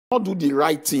not do the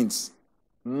right things,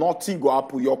 nothing go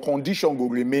happen. Your condition will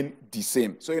remain the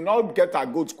same. So you not get a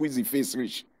goat squeeze the face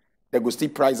rich. They go still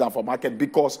price them for market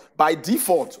because by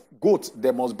default, goat,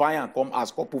 they must buy and come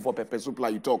as couple for pepper soup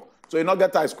like you talk. So you not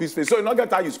get how you squeeze face. So you not get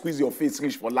how you squeeze your face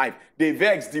rich for life. They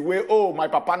vex the way, oh, my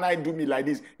papa not do me like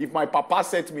this. If my papa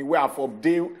set me where I for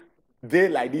day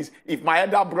like this, if my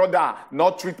elder brother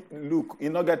not treat, look, you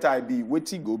not get how I be,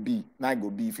 waiting go be, now go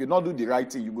be. If you not do the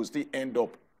right thing, you go still end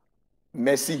up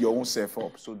messing your own self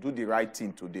up. So do the right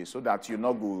thing today so that you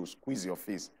not go squeeze your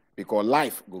face because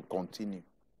life will continue.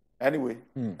 Anyway,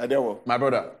 my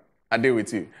brother, I deal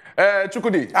with you.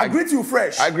 Chukudi, I greet you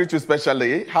fresh. I greet you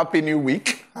specially. Happy New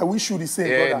Week. I wish you the same,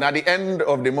 brother. Now the end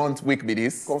of the month week be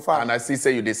this. Confirm. And I see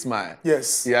say you they smile.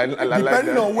 Yes. Yeah,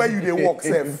 depending on where you they walk,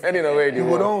 depending on where you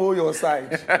walk. You don't hold your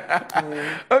side.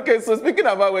 Okay, so speaking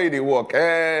about where you they walk,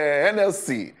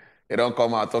 NLC, they don't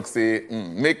come out talk say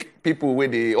make people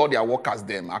where all their workers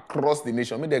them across the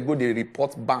nation, make they go they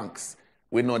report banks.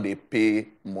 We know they pay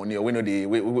money or we know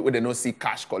they don't see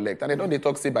cash collect. And they don't they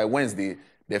talk say by Wednesday,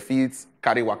 the fees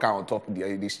carry waka on top of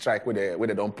the strike where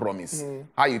they don't promise.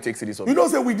 How you take this up? You know,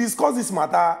 say we discussed this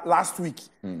matter last week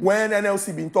when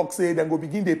NLC been talk say then go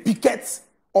begin the picket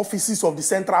offices of the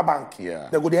central bank. Yeah.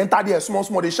 They go they enter there small,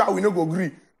 they shout, we no go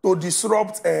agree to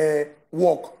disrupt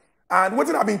work. And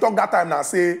what I've been talk that time now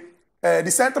say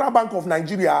the Central Bank of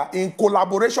Nigeria in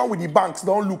collaboration with the banks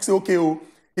don't look say okay, oh,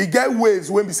 he get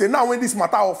ways when we say now when this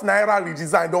matter of Naira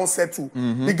redesign don't settle,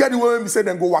 he get the way when we say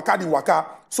then go waka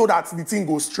so that the thing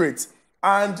goes straight.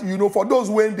 And you know, for those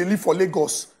when they live for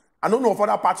Lagos, I don't know of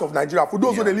other parts of Nigeria, for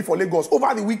those when they live for Lagos,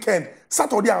 over the weekend,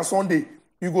 Saturday and Sunday,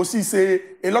 you go see say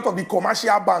a lot of the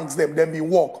commercial banks them be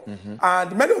work.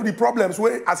 And many of the problems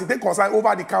where as it take concern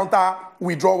over the counter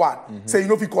withdrawal, say you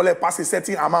know if you collect pass a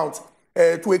certain amount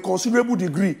to a considerable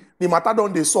degree, the matter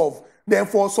don't they solve. Then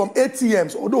for some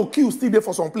ATMs, although queue still there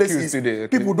for some places,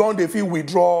 people don't they feel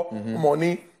withdraw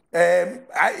money.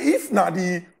 If now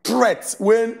the threat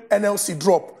when NLC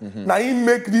drop, now he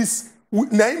make this,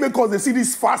 now he make us they see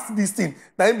this fast this thing.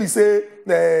 Now he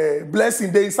say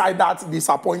blessing they inside that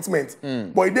disappointment.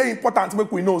 But it is important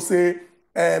make we know say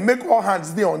make all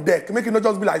hands they on deck. Make it not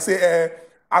just be like say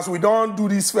as we don't do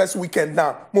this first weekend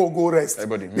now, we'll go rest.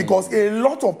 Everybody, because a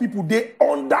lot of people they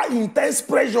under intense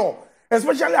pressure.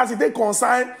 Especially as it take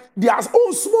concern their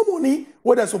own small money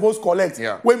where they're supposed to collect.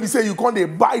 When we say you can't they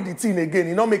buy the thing again,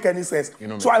 it don't make any sense.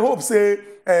 So I hope say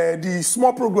the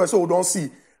small progress we don't see.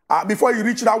 Before you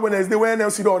reach that Wednesday when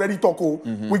NLC already talk,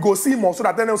 we go see more so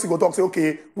that NLC go talk say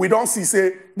okay, we don't see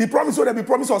say the promise will be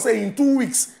promised or say in 2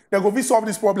 weeks they go solve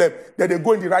this problem, that they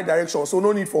go in the right direction. So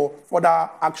no need for further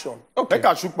action. Okay. Like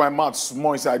I shook my mouth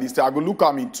small inside this thing. I go look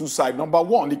at me two sides. Number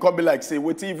one, they come be like say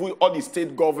wait even all the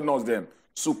state governors them.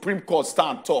 Supreme Court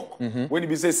stand talk. When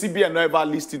you say CBN never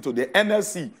listen to the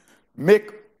NLC,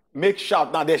 make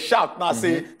shout. Now they shout now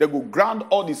say they go ground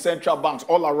all the central banks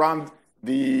all around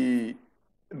the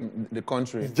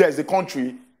country. Yes, the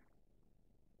country.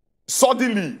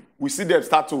 Suddenly we see them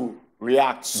start to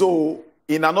react. So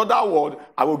in another word,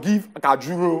 I will give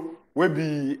Kajuro will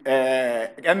be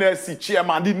NLC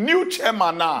chairman, the new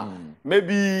chairman now.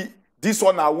 Maybe this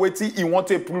one are waiting, he want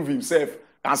to prove himself.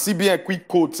 And CBN quick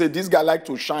code say this guy like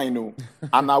to shine,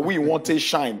 and now we want to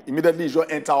shine. Immediately he just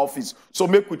enter office. So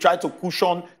make we try to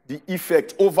cushion the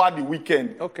effect over the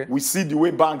weekend. Okay. We see the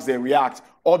way banks they react.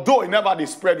 Although it never they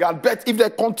spread, I bet if they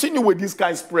continue with this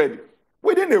kind of spread,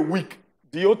 within a week,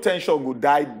 the whole tension will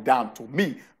die down to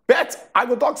me. But I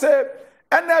go talk say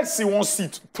NLC won't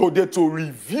sit today to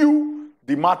review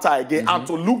the matter again and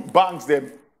to look banks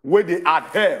them where they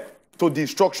adhere to the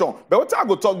instruction. But what I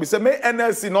go talk, we say, may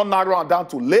NLC not narrow down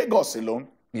to Lagos alone.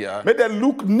 Yeah. May they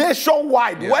look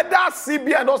nationwide. Whether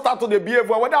CBN don't start to the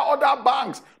behavior, whether other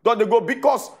banks don't they go,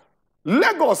 because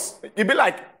Lagos, it be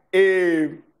like a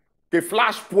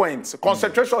flashpoint,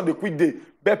 concentration on the quick day.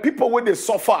 But people when they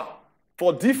suffer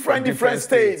for different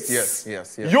states.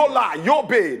 Yes. Yola,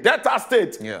 Yobe, Delta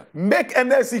State. Make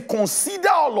NLC consider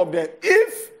all of them.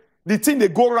 If the thing they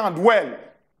go around well,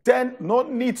 then no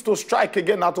need to strike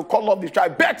again now to call off the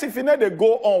strike. Bet if you know they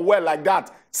go on well like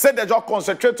that, say they just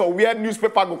concentrate on where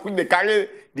newspaper go quick, they carry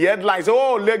the headlines,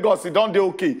 oh, Lagos, it don't do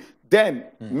okay. Then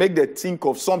make them think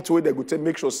of something where they go to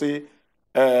make sure say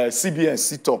CBN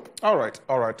sit up. All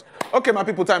right. Okay, my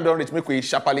people, time don't reach. Make we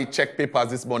sharply check papers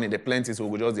this morning. The plenty, so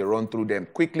we'll just run through them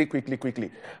quickly.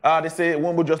 They say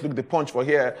one will just look the punch for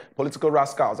here. Political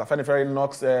rascals. Femi Falana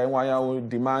Knox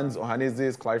demands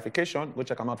Ohanese's clarification. Go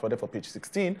check them out for there for page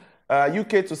 16. UK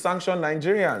to sanction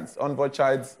Nigerians. Envoy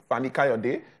Child's Fani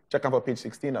Kayode. Check them for page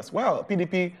 16 as well.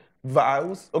 PDP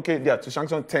vows, okay, yeah, to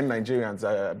sanction 10 Nigerians,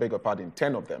 I beg your pardon,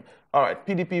 10 of them. All right,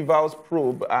 PDP vows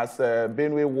probe as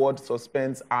Benue Ward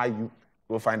suspends IU.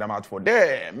 We'll find them out for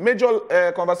there. Major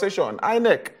conversation,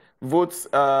 INEC votes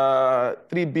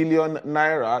 3 billion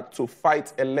naira to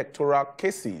fight electoral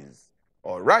cases.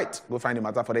 All right, we'll find the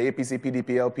matter for the APC,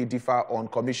 PDP, LP differ on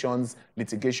commission's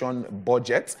litigation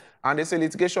budget. And they say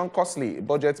litigation costly.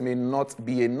 Budget may not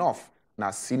be enough.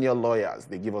 Now, senior lawyers,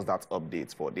 they give us that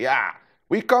update for the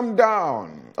We come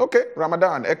down. Okay,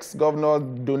 Ramadan, ex-governor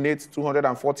donates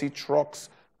 240 trucks,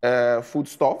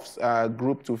 foodstuffs,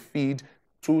 group to feed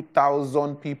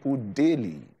 2,000 people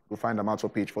daily. We'll find them out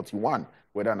on page 41,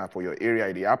 whether or not for your area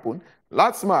it happen.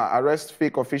 Latsma arrest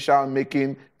fake official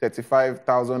making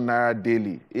 35,000 naira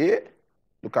daily.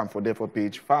 Look out for there for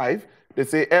page 5. They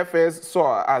say FS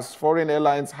saw as foreign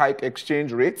airlines hike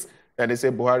exchange rates. And they say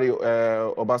Buhari,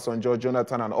 Obasanjo,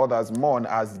 Jonathan, and others mourn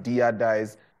as Dia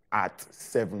dies at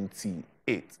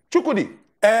 78. Chukudi.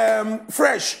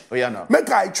 Fresh. Oh, yeah, now. Make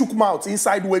I chook mouth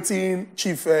inside waiting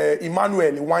Chief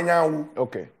Emmanuel Iwanyanwu.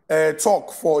 Okay.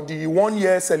 Talk for the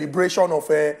 1-year celebration of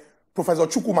Professor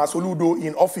Chukwuma Soludo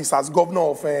in office as governor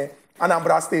of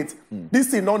Anambra State. This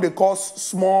thing now they cause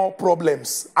small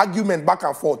problems, argument back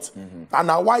and forth. And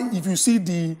now why, if you see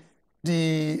the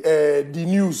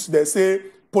news, they say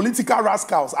political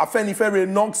rascals, Afenifere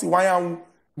knocks Iwanyanwu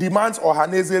demands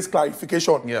Ohanese's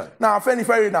clarification. Yeah. Now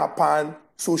Afenifere na pan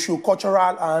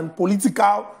socio-cultural and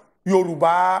political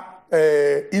Yoruba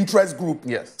interest group.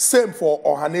 Yes. Same for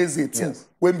Ohanese too. Yes.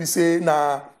 When we say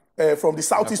now from the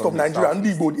southeast of Nigeria, and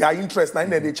their interest, now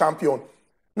the champion.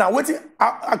 Now, what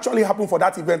actually happened for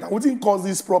that event? What caused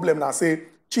this problem? Now, say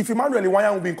Chief Emmanuel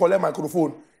Iwanyanwu will be collect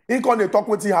microphone. He can talk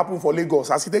what happened for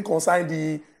Lagos as he concern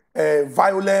the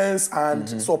violence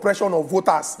and suppression of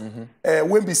voters.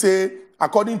 When we say,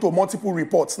 according to multiple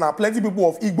reports, now plenty people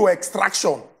of Igbo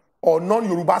extraction or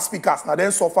non-Yoruba speakers now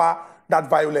then suffer that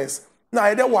violence. Now,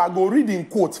 I go read in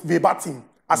quote verbatim.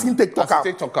 As he take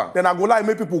talk, then I go like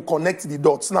make people connect the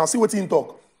dots. Now, see what he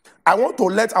talk. I want to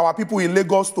let our people in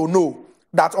Lagos to know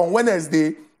that on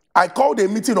Wednesday, I called a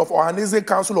meeting of Ohanese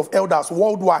Council of Elders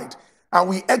worldwide, and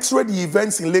we x-rayed the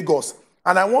events in Lagos.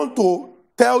 And I want to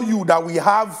tell you that we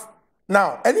have,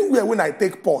 now, anywhere when I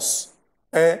take pause,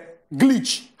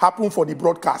 glitch happen for the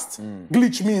broadcast.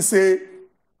 Glitch means, say,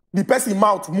 the person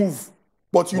mouth move.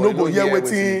 But you know, go hear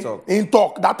waiting in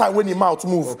talk. That time when the mouth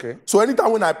move. Okay. So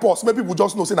anytime when I pause, maybe people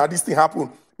just know say that this thing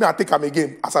happen. May I take them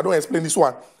again, as I don't explain this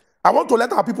one. I want to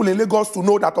let our people in Lagos to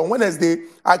know that on Wednesday,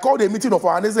 I called a meeting of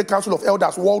our Ohanese Council of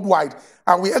Elders worldwide,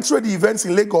 and we x-rayed the events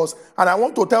in Lagos. And I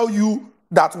want to tell you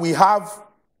that we have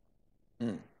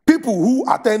people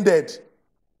who attended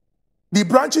the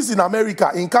branches in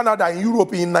America, in Canada, in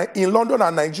Europe, in London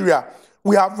and Nigeria.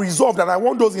 We have resolved, and I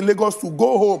want those in Lagos to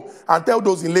go home and tell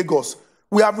those in Lagos.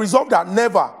 We have resolved that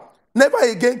never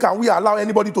again can we allow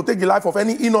anybody to take the life of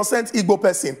any innocent Igbo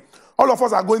person. All of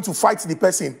us are going to fight the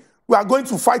person. We are going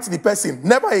to fight the person.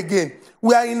 Never again.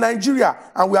 We are in Nigeria,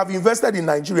 and we have invested in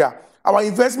Nigeria. Our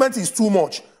investment is too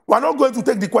much. We are not going to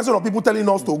take the question of people telling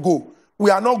us to go. We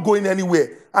are not going anywhere.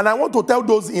 And I want to tell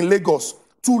those in Lagos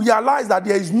to realize that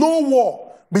there is no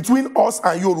war between us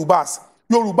and Yorubas.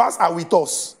 Yorubas are with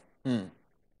us.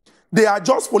 They are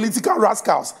just political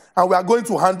rascals, and we are going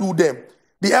to handle them.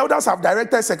 The elders have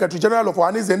directed Secretary General of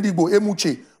Ohanese Ndigbo,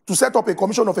 Emuche, to set up a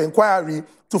commission of inquiry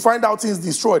to find out things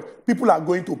destroyed. People are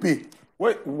going to pay.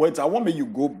 Wait, I want you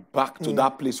go back to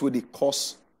that place where they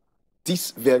cause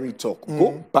this very talk.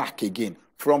 Go back again.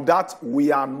 From that,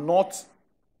 we are not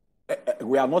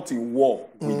in war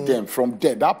with them. From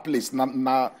there, that place, and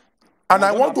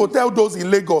I want to tell those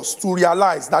in Lagos to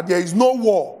realize that there is no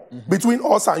war between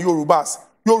us and Yorubas.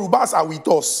 Yorubas are with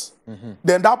us.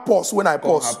 Then that pause, when I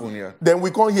pause, then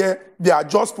we come here, they are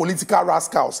just political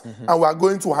rascals, and we are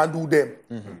going to handle them.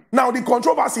 Now, the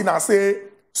controversy now say,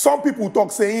 some people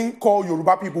talk saying, call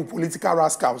Yoruba people political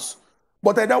rascals.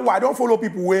 But I don't follow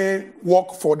people who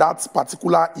work for that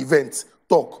particular event,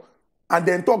 talk. And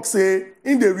then talk say,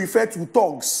 in they refer to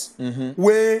thugs,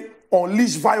 where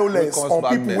unleash violence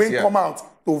on people when come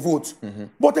out to vote.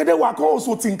 But then we can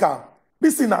also think,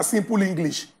 this in a simple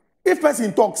English. If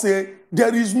person talk say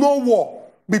there is no war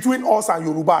between us and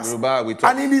Yorubas,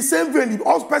 and in the same vein,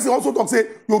 the person also talk say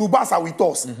Yorubas are with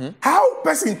us. How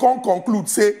person can conclude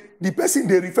say the person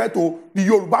they refer to the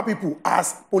Yoruba people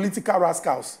as political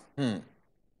rascals?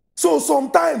 So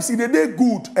sometimes it dey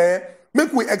good,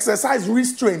 make we exercise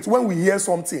restraint when we hear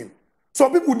something.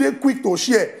 Some people they quick to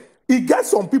share. It gets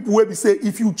some people where we say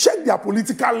if you check their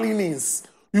political leanings,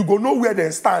 you go know where they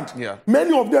stand.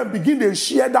 Many of them begin to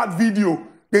share that video.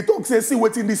 They talk, say, see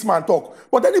what in this man talk.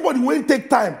 But anybody will take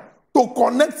time, to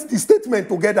connect the statement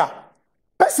together.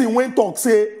 Person when talk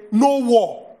say no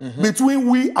war between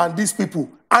we and these people,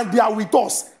 and they are with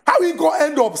us. How we go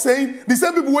end up saying the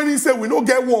same people when he say we don't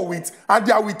get war with and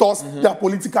they are with us, they are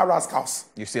political rascals.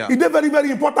 You see, it's very,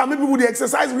 very important. Maybe people they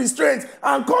exercise restraint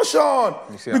and caution.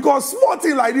 Because small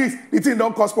thing like this, the thing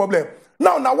don't cause problem.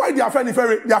 Now why the Femi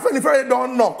Falana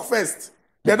don't knock first?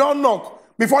 They don't knock.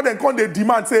 Before they come, they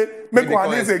demand, say, make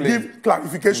one give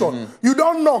clarification. You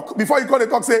don't knock before you call the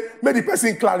talk, say, make the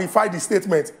person clarify the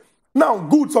statement. Now,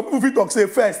 good, some people talk, say,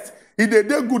 first, if they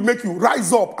good, make you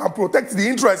rise up and protect the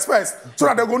interest first. So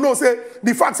that they go know, say,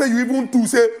 the fact say you even to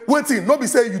say, waiting, not be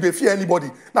say you they fear anybody.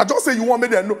 Now, just say you want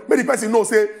make the person know,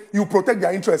 say, you protect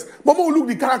their interest. But when we look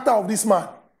the character of this man,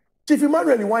 Chief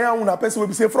Emmanuel, why a person will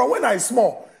be say, from when I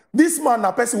small, this man,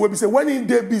 a person will be say, when in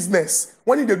their business,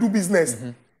 when in they do business,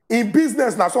 in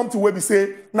business, now something where we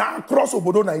say, now across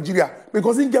Obodo, Nigeria,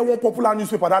 because he get one popular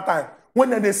newspaper that time,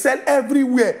 when they sell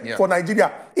everywhere for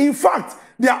Nigeria. In fact,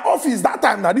 their office that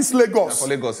time, now this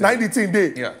Lagos, 19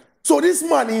 day. Yeah. So this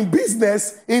man in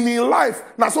business, in his life,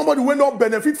 now somebody will not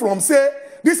benefit from, say,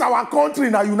 this our country,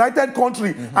 now united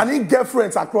country, and he get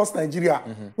friends across Nigeria.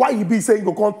 Why he be saying,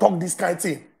 go come talk this kind of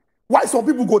thing? Why some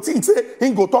people go think, say,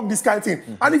 he go talk this kind of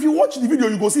thing. And if you watch the video,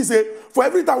 you go see, say, for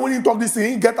every time when he talk this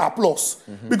thing, he get applause.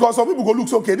 Because some people go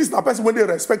look, okay, this is the person when they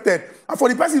respected. And for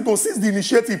the person to seize the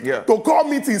initiative, to call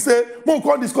meeting, say, we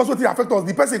can't discuss what it affect us,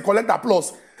 the person collect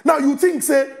applause. Now you think,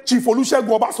 say, Chief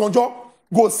Olusegun Obasanjo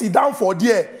go sit down for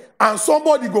there, and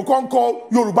somebody go come call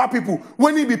Yoruba people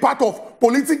when he be part of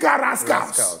political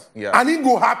rascals. And he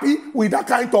go happy with that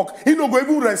kind of talk. He no go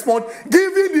even respond,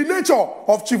 given the nature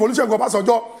of Chief Olusegun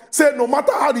Obasanjo. Say no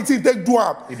matter how the thing take do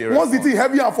him, once the thing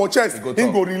heavy and for chest, he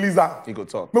go release that. He go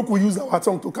talk. Make we use our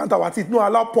tongue to counter our teeth. No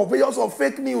allow purveyors of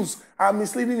fake news and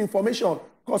misleading information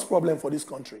cause problem for this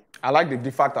country. I like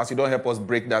the fact as you don't help us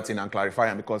break that in and clarify,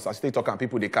 and because as they talk and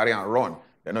people they carry and run,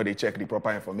 they know they check the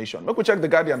proper information. Look, we check the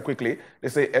Guardian quickly. They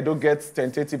say Edo gets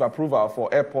tentative approval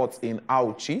for airports in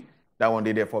Auchi. That one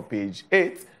they there for page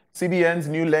 8. CBN's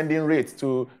new lending rate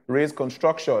to raise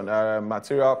construction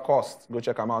material costs. Go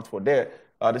check them out for there.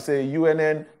 They say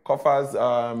UNN coffers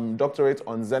doctorate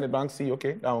on Zenith Bank C.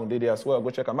 Okay, that one they there as well. Go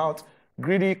check them out.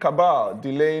 Greedy cabal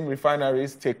delaying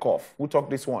refineries take off. Who talk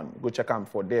this one? Go check them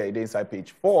for there. It's inside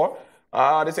page 4.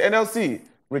 They say NLC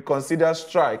reconsider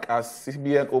strike as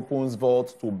CBN opens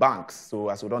vault to banks. So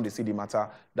as we don't see the matter,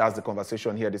 that's the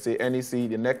conversation here. They say NEC,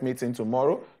 the next meeting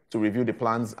tomorrow to review the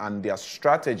plans and their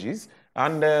strategies.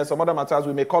 And some other matters,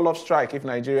 we may call off strike if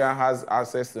Nigeria has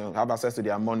access to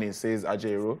their money, says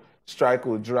Ajero. Strike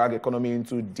will drag economy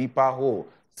into deeper hole,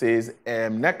 says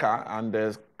NECA, and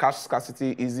the cash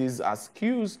scarcity eases as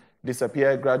queues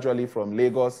disappear gradually from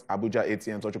Lagos, Abuja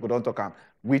ATMs, or don't talk,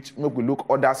 which we look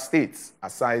other states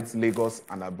aside Lagos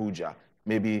and Abuja.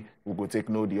 Maybe we will take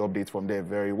note the updates from there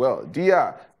very well.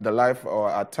 Dear, the life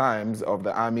at times of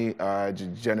the army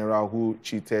general who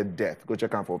cheated death. Go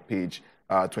check out for page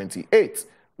 28.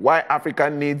 Why Africa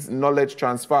needs knowledge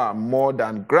transfer more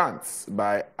than grants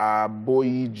by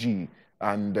Aboiji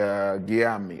and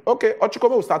Giami. Okay, Ochikobe,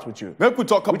 we'll start with you. Maybe we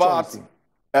talk about the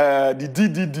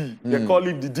DDD. They call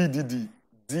it the DDD.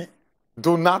 The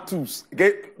Donatus.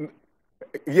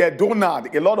 Yeah,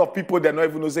 Donald. A lot of people, they don't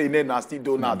even know say name nasty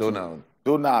Donald.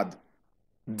 Donald.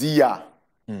 Dia.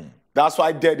 That's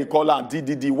why they call her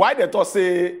DDD. Why they talk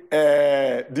say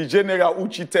the general who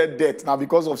cheated death? Now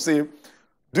because of say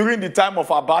during the time of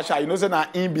Abacha, you know say now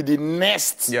him be the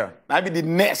next. Yeah. Now be the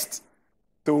next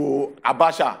to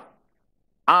Abacha.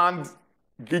 And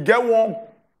he get one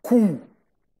coup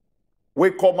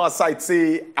we come outside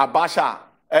say Abacha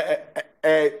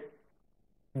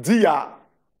Dia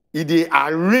he dey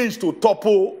arrange to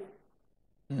topple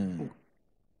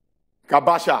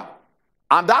Kabasha.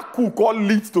 And that coup call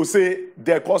leads to say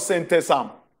they call sentence him.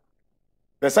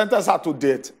 The sentence her to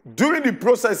death. During the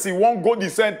process, he won't go the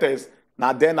sentence.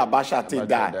 Now then Abacha take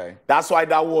die. That's why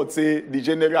that word say the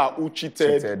general who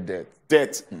cheated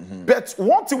death. But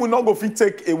one thing we not go fit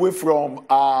take away from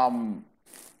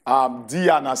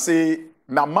Dia and say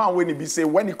na man when he be say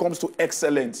when it comes to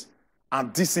excellence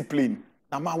and discipline,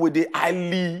 na man when they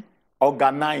highly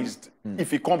organized.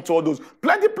 If it come to all those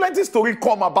plenty story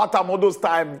come about all those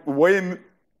time when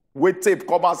tape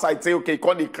come outside say okay,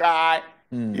 can they cry?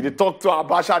 If they talk to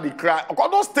Abacha, they cry. All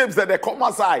those tapes that they come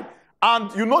outside,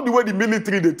 and you know the way the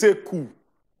military they take coup,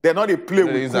 they're not they play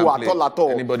with coup at all.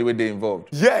 Anybody where they involved.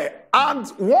 Yeah, and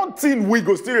one thing we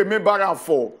go still remember her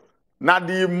for Now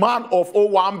the man of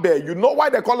Owambe, you know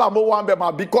why they call him Owambe,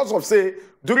 man? Because of say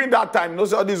during that time, you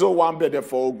know, all these Owambe there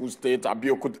for Ogun State,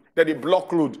 Abiokut, then the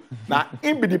block road. Now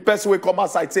him be the person who come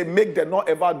outside say make them not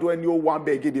ever do any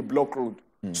Owambe again the block road.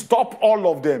 Stop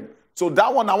all of them. So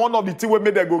that one, I one of the thing we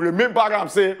made them go remember and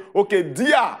say, okay,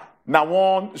 dear, now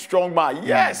one strong man,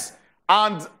 yes,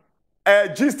 and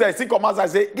just he come outside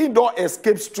say he don't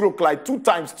escape stroke like 2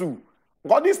 times 2.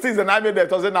 All these things and I made that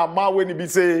was a man when he be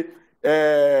say.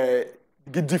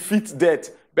 Defeat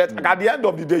death. But at the end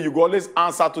of the day, you go always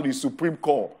answer to the Supreme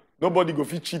Court. Nobody go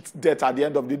fit cheat death at the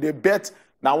end of the day. Bet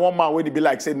now one man when he be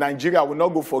like, say, Nigeria will not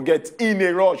go forget in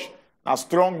a rush. A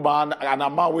strong man and a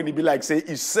man when he be like, say,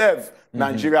 he serve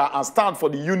Nigeria and stand for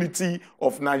the unity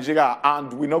of Nigeria.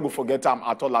 And we not go forget him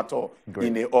at all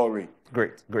in a hurry.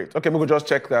 Great. Okay, we go just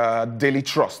check the Daily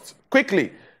Trust.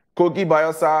 Quickly. Kogi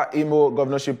Bayelsa Imo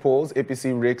governorship polls,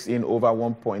 APC rakes in over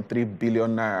 1.3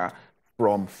 billion naira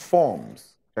from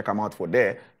forms. Check them out for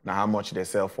there. Now how much they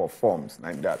sell for forms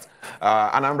like that.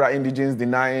 Anambra indigents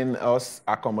denying us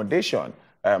accommodation.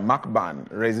 Macban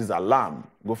raises alarm.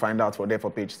 Go find out for there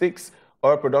for page 6.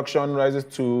 Oil production rises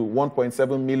to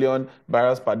 1.7 million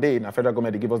barrels per day. Now federal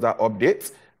government they give us that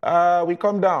update. We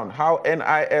come down. How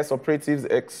NIS operatives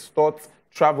extort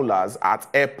travelers at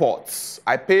airports.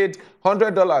 I paid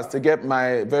 $100 to get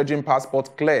my Virgin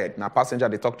passport cleared. Now, passenger,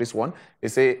 they talk this one. They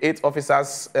say 8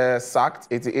 officers sacked,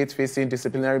 88 facing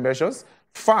disciplinary measures.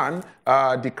 FAN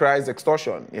decries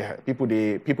extortion. Yeah, people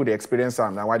they experience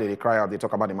them. Now, why they cry out? They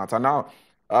talk about the matter now.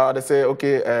 They say,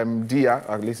 okay, Dia,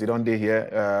 at least they don't day here.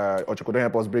 Ochukwudo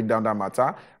help us break down that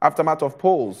matter. Aftermath of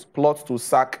polls, plot to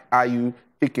sack IU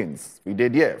Pickens. We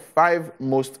did, yeah. 5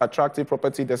 most attractive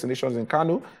property destinations in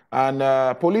Kano.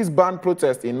 And police ban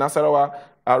protest in Nasarawa.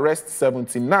 Arrest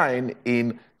 79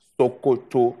 in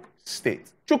Sokoto State.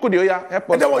 Chukudioya, help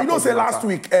us. And then, you know, say last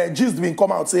week, Gist been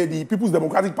come out say the People's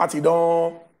Democratic Party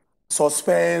don't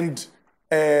suspend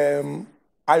Ayodele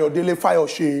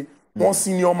Fayoshe, one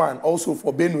senior man, also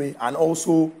for Benue and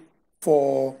also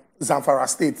for Zamfara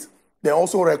State. They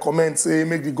also recommend, say,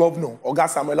 make the governor, Oga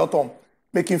Samuel Otom,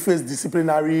 make him face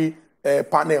disciplinary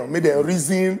panel. Make them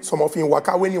reason some of him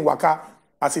waka when in waka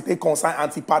as it take concern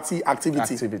anti-party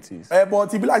activities.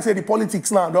 But it be like say the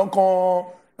politics now don't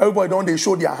come. Everybody don't they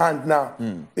show their hand now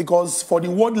because for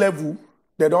the world level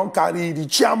they don't carry the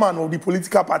chairman of the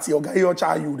political party or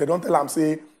Chayu. They don't tell him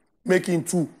say make him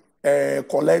to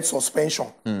collect suspension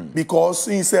because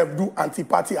he himself do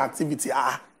anti-party activity.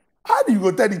 How do you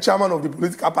go tell the chairman of the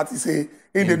political party say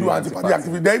he they do anti-party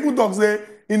activity? They even talk say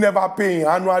he never pay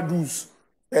annual dues.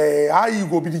 How you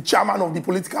go be the chairman of the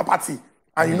political party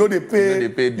and you know they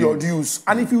pay your dues?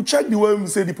 And if you check the way we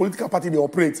say the political party they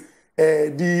operate,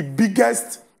 the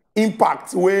biggest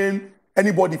impact when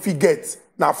anybody forgets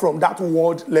now from that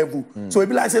ward level. So it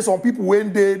be like say some people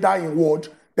when they die in ward,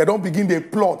 they don't begin they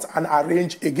plot and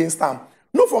arrange against them.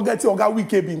 No forget Oga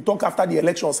Wike been talk after the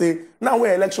election say now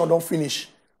when election don't finish,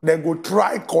 they go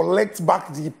try collect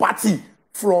back the party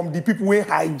from the people who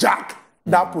hijack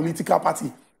that political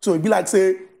party. So it be like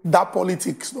say that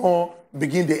politics don't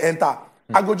begin they enter.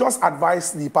 I go just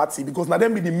advise the party because now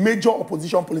them be the major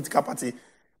opposition political party.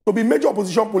 To be major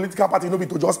opposition political party, no be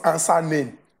to just answer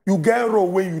name. You get a role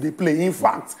when you they play. In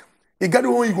fact, you get the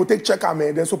one you go take check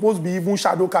and they're supposed to be even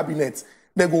shadow cabinet.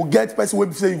 They go get person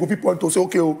where say you go people to say,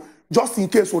 okay, oh, just in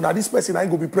case, so now this person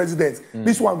ain't go be president,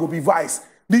 this one go be vice,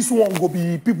 this one go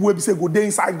be people where say go there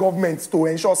inside government to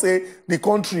ensure say the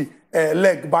country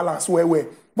leg balance where.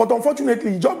 But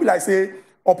unfortunately, it just be like say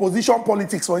opposition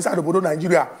politics for inside the Bodo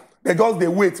Nigeria. They just they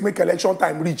wait, make election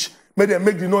time reach. Make them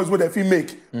make the noise where they feel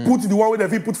make. Put the one where they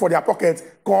feel put for their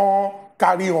pocket, come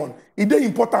carry on. It's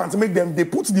important to make them, they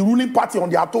put the ruling party on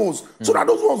their toes. So that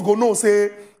those ones go know,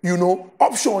 say, you know,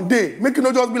 option day. Make it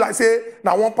not just be like, say,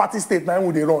 now one party state, now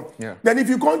when they run. Yeah. Then if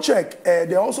you can't check,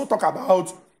 they also talk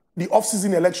about the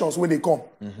off-season elections when they come.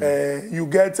 You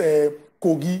get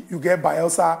Kogi, you get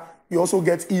Bayelsa, you also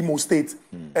get Imo State.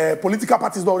 Political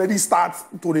parties already start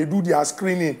to they do their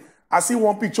screening. I see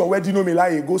one picture where Dino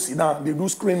Melaye go sit down. They do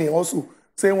screening also.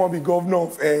 Say one be governor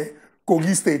of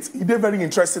Kogi State. It's very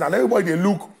interesting. And everybody they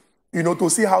look, you know, to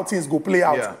see how things go play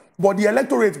out. Yeah. But the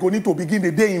electorate go need to begin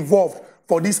the day involved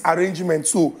for this arrangement.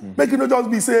 So make it not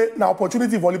just be say an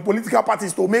opportunity for the political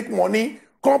parties to make money,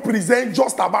 come present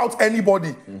just about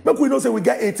anybody. Make we know say we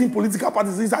get 18 political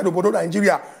parties inside the Bodo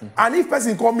Nigeria. And if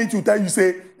person come meet you, tell you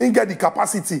say, he get the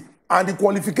capacity and the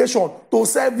qualification to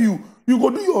serve you, you go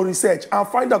do your research and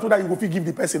find out whether you go fit give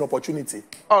the person opportunity.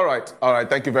 All right.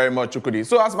 Thank you very much, Chukudi.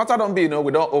 So as matter don't be, we'll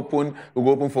go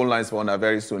open phone lines for now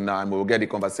very soon now, and we'll get the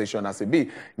conversation as it be.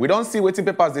 We don't see waiting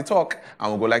papers they talk,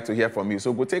 and we'll go like to hear from you.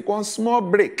 So we'll take one small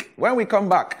break. When we come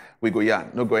back, we go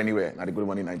no go anywhere. Now the Good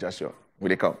Morning Naija show. Will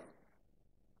they come?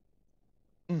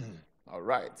 All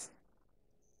right.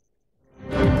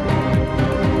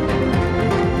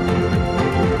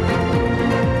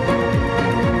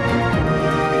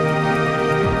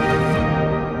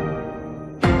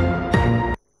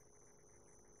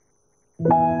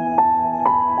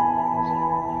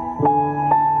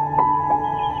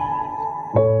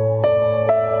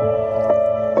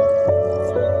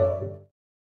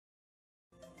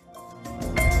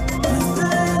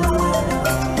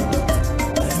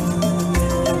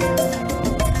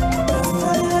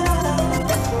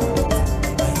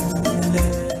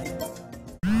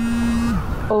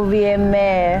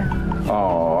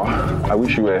 Oh, I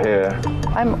wish you were here.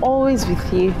 I'm always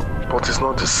with you. But it's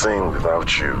not the same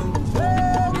without you.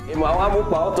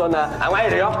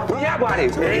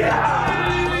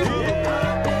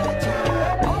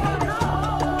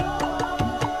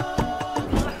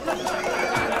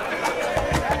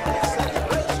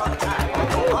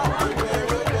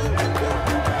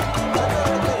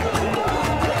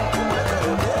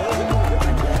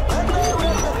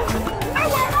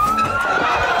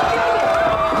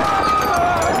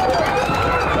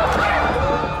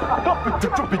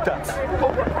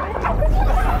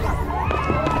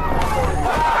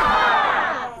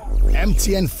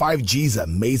 MTN 5G's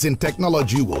amazing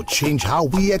technology will change how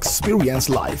we experience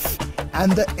life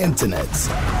and the internet.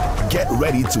 Get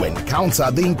ready to encounter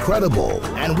the incredible,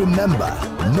 and remember,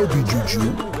 no be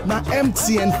juju, na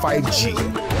MTN 5G.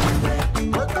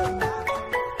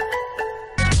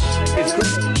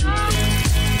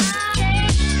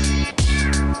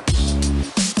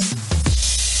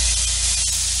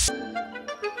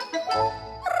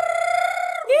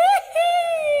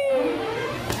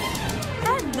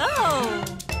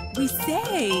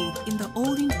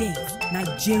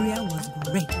 Nigeria was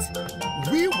great.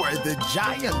 We were the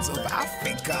giants of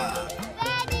Africa.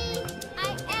 Daddy,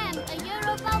 I am a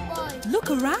Yoruba boy.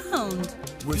 Look around.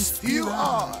 We still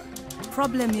are.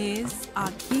 Problem is,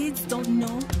 our kids don't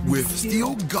know. We've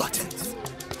still got it.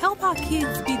 Help our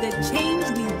kids be the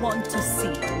change we want to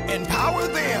see. Empower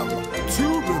them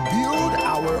to rebuild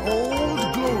our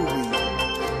old glory.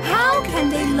 How can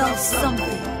they love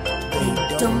something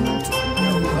they don't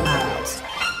know about?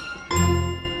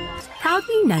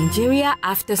 Proudly Nigeria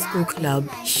After School Club,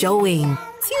 showing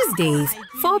Tuesdays,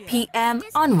 4 p.m.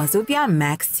 on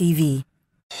wazobiamax TV.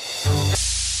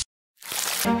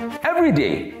 Every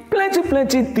day,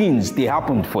 plenty things they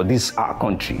happen for this our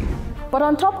country. But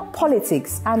on top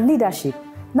politics and leadership,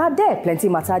 now there plenty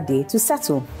matter day to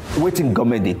settle. Waiting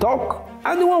government they talk,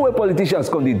 and the one where politicians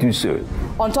come they do so.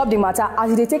 On top the matter,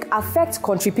 as they take affect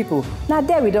country people, now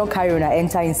there we don't carry on and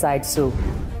enter inside so.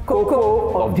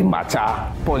 Cocoa of the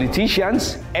matter.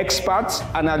 Politicians, experts,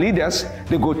 and our leaders,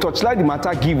 they go touchlight the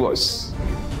matter give us.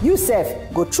 You self,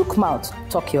 go chook mouth,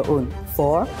 talk your own.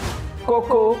 For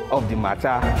Cocoa of the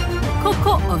matter.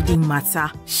 Cocoa of the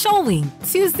matter, showing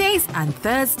Tuesdays and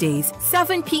Thursdays,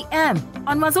 7 p.m.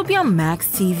 on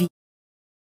wazobiamax TV.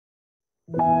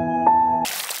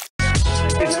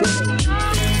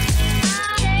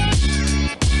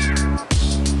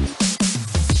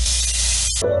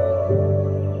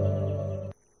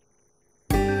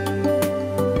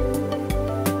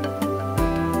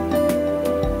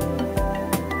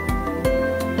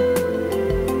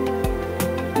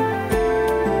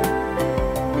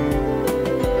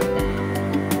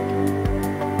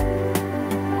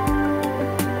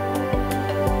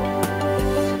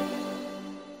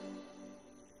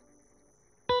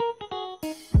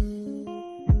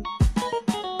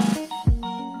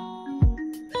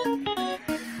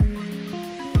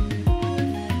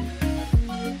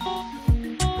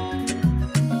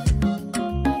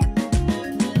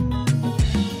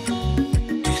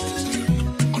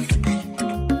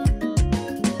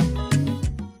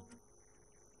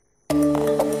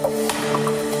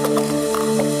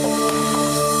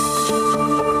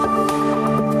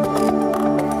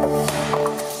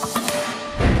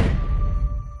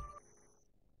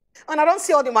 And I don't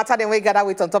see all the matter then we gather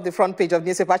with on top the front page of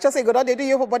newspaper. I just say, go down, they do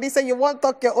you, but say you want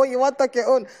talk your own, you want talk your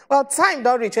own. Well, time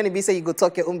don't reach when it be say you go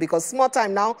talk your own because small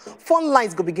time now, phone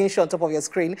lines go begin show on top of your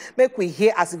screen. Make we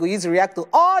hear as you go use react to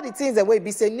all the things that we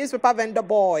be say newspaper vendor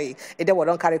boy. And then we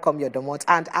don't carry come your domot.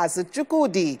 And as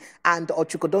Chukudi and or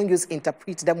Chuko don't use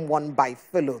interpret them one by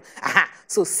fellow. Aha.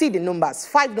 So see the numbers,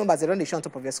 5 numbers, they don't show on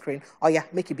top of your screen. Oh yeah,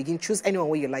 make you begin, choose anyone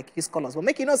where you like, use call us. But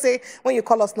make you know say, when you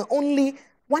call us, not only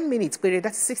 1 minute period,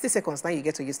 that's 60 seconds. Now you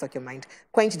get to use Talk Your Mind.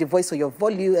 Quench the voice for your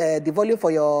volume, the volume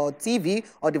for your TV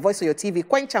or the voice for your TV.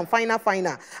 Quench and finer.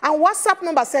 And WhatsApp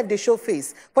number self they show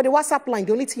face. For the WhatsApp line,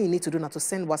 the only thing you need to do now to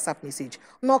send WhatsApp message.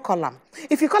 No call them.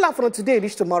 If you call them from today,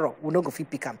 reach tomorrow, we'll not go fit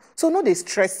pick them. So no, they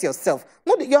stress yourself.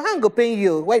 No, your hand go paying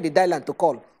you where the dial and to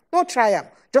call. No try them.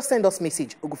 Just send us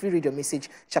message. We'll go read your message.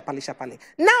 Sharply.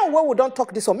 Now, when we don't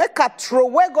talk this one, make a throw.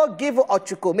 We go give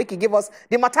Ochuko. Make it give us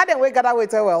the matter then we gather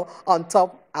with well on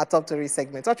top our top 3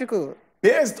 segment. Ochuko.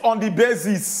 Based on the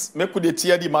basis, make we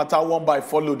tear the matter one by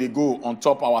follow they go on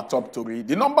top our top 3.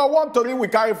 The number 1 story we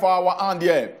carry for our hand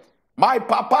here. My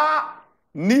papa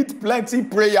need plenty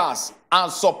prayers and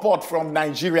support from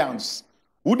Nigerians.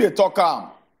 Who they talk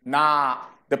Nah,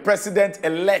 the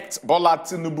president-elect Bola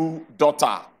Tinubu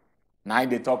daughter. Now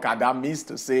they talk that means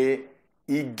to say,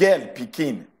 he girl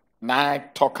picking. Now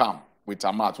talk with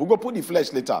her mouth. We'll go put the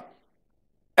flesh later.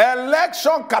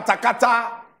 Election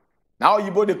katakata. Now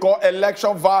you both they call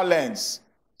election violence.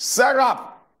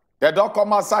 Serap. They don't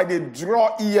come outside, they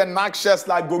draw ear actions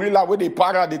like gorilla where they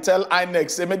para, they tell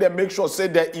INEC, say, make them make sure, say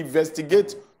they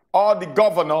investigate all the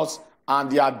governors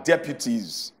and their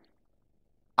deputies.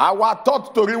 Our thought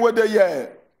story where they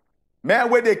hear.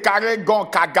 Men where they carry gun,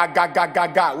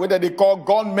 whether they call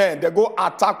gunmen, they go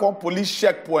attack on police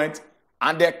checkpoint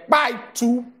and they buy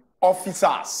 2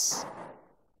 officers.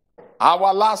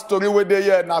 Our last story where they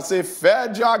hear now say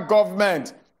federal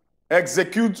government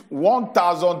execute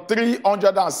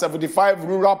 1,375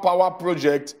 rural power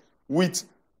project with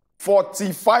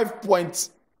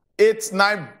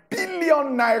 45.89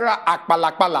 billion naira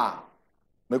akpalakpala.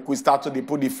 Make we start to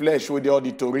put the flesh with the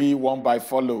auditory one by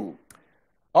follow.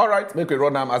 All right, make we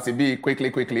run them as it be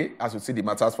quickly, as we see the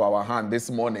matters for our hand this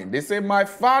morning. They say, my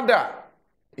father,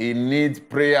 he needs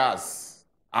prayers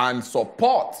and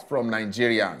support from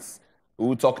Nigerians.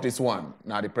 Who talk this one?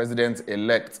 Now, the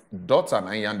president-elect daughter,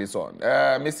 Naija this one.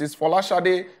 Mrs.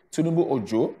 Folashade Tinubu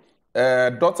Ojo,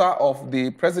 daughter of the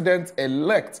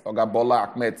president-elect, Oga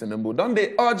Bola Ahmed Tinubu, don't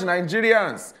they urge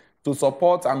Nigerians to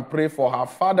support and pray for her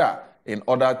father in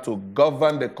order to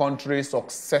govern the country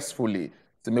successfully?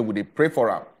 So maybe they pray for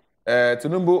her.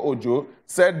 Tinubu Ojo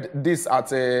said this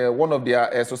at one of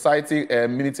their society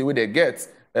meeting where they get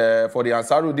for the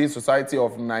Ansarudin Society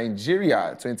of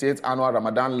Nigeria 28th annual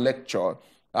Ramadan lecture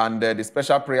and the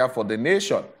special prayer for the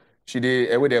nation. She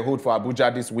did where they hold for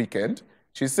Abuja this weekend.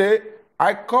 She said,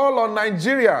 I call on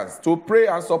Nigerians to pray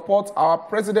and support our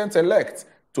president-elect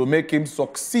to make him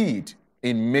succeed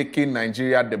in making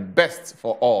Nigeria the best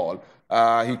for all.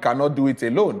 He cannot do it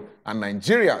alone, and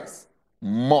Nigerians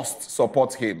must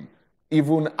support him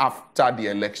even after the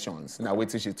elections. Now, wait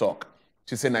till she talk.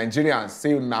 She said Nigerians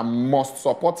say now must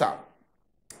support her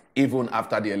even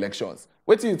after the elections.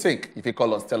 What do you think? If you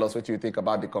call us, tell us what you think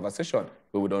about the conversation.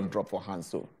 We don't drop for hands.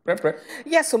 So, pre.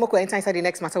 Yes, so Moko enter inside the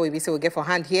next matter we say we get for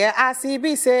hand here. As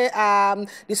EB say,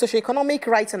 the Socio-Economic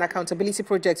Rights and Accountability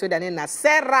Project, with the name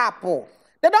Serapo.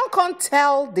 They don't come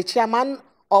tell the chairman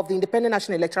of the Independent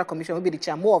National Electoral Commission, will be the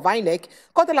chairman of INEC,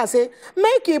 come tell and say,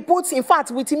 make it put, in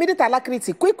fact, with immediate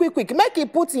alacrity, quick, make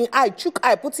it put in chook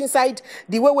eye, put inside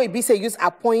the way be say use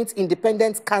appoint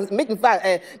independent, make in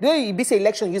fact, the way be say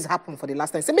election use happen for the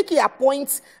last time. So make it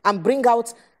appoint and bring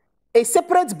out a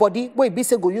separate body where be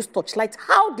say go use torchlight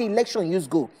how the election use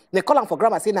go. They call them for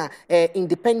grammar saying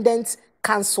independent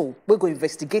council we go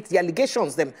investigate the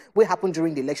allegations them will happen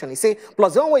during the election. He say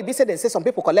plus the one way be say they say some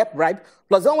people collect bribe,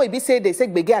 plus the one way be say they say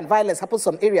begin and violence happen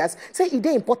some areas. Say it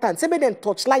is important. Say make them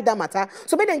torchlight that matter.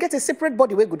 So make them get a separate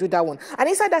body where go do that one. And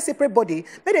inside that separate body,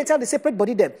 make them tell the separate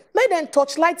body them, make them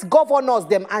torchlight governors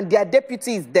them and their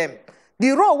deputies them.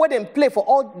 The role where they play for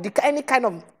all any kind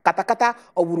of katakata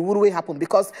or wuru will happen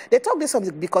because they talk this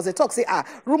because they talk say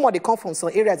rumor they come from some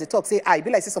areas they talk say it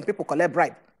be like say some people collect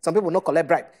bribe, some people not collect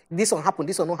bribe. This one happen,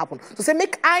 this one not happen. So say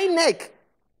make INEC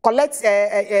collect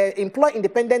employ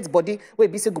independent body where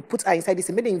be say go put inside this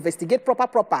and make them investigate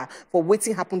proper for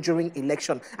waiting happen during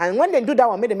election. And when they do that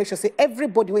one, make them make sure say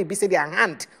everybody will be say their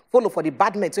hand follow for the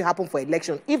bad men to happen for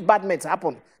election. If bad men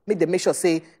happen, make them make sure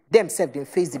say themselves they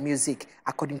face the music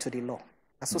according to the law.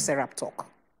 That's what Serap talk.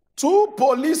 2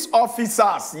 police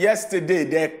officers yesterday,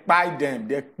 they buy them,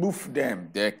 they poof them,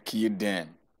 they kill them.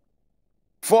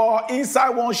 For inside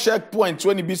one checkpoint,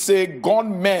 when it be say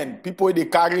gunmen, people they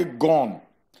carry gun,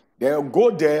 they'll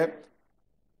go there,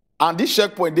 and this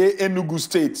checkpoint, they Enugu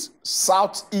State,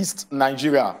 southeast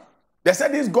Nigeria. They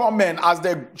said these gunmen, as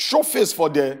they show face for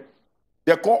them,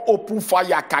 they call open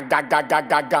fire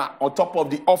on top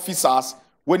of the officers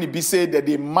when it be said that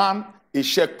the man a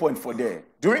checkpoint for there.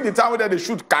 During the time where they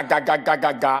shoot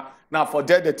ga. Now for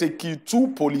there they take kill 2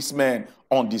 policemen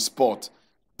on the spot.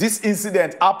 This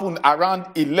incident happened around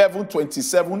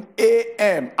 11:27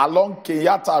 a.m. along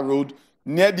Kenyatta Road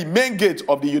near the main gate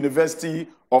of the University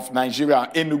of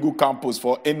Nigeria, Enugu campus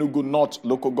for Enugu North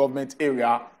local government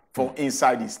area for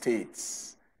inside the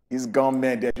states. These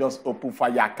gunmen, they just open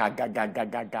fire, ga.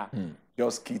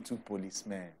 Just kill 2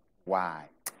 policemen. Why?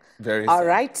 Very All sad.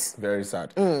 right. Very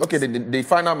sad. Okay, the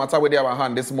final matter with our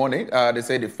hand this morning, they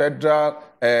say the federal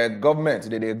government,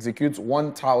 they execute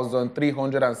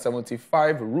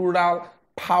 1,375 rural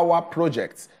power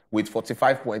projects with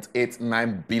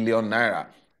 45.89 billion naira.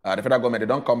 The federal government, they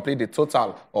don't complete the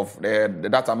total of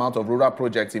that amount of rural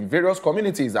projects in various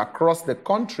communities across the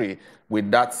country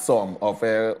with that sum of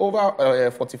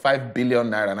over 45 billion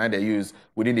naira now they use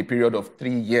within the period of 3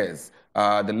 years.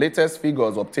 The latest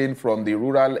figures obtained from the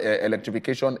Rural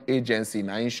Electrification Agency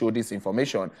now show this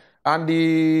information. And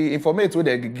the information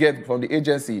they get from the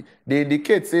agency, they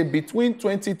indicate, say, between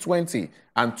 2020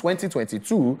 and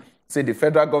 2022, say the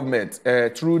federal government,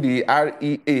 through the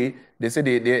REA, they say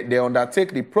they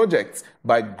undertake the projects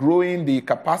by growing the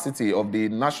capacity of the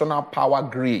national power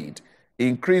grid,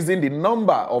 increasing the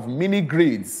number of mini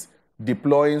grids,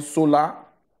 deploying solar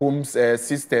home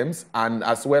systems, and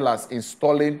as well as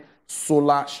installing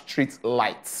solar street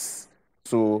lights.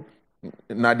 So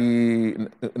now the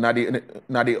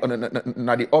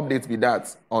update be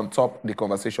that on top the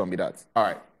conversation be that. All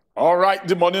right. All right,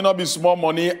 the money not be small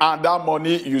money, and that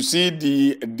money, you see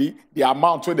the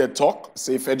amount where they talk,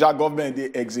 say federal government, they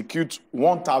execute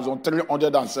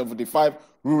 1,375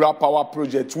 rural power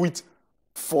projects with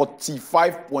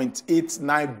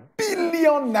 45.89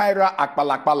 billion naira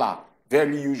akpalakpala.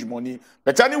 Very huge money.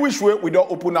 But any which way, we don't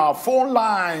open our phone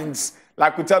lines.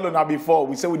 Like we tell you now before,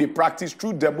 we say we practice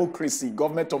true democracy,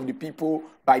 government of the people,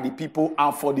 by the people,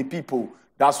 and for the people.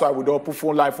 That's why we don't open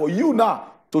phone line for you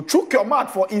now to chook your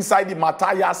mouth for inside the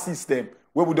Mataya system,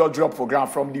 where we don't drop program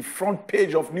from the front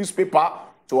page of newspaper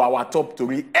to our top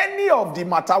story. Any of the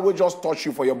matter will just touch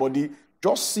you for your body,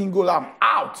 just single them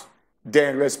out,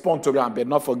 then respond to them. But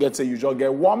not forget, say you just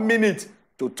get 1 minute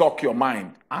to talk your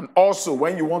mind. And also,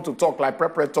 when you want to talk like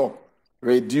Prepare Talk,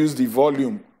 reduce the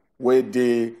volume with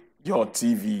your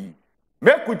TV.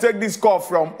 Make we take this call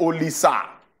from Olisa.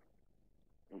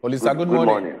 Olisa, good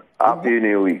morning. Happy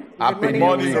New Week. Happy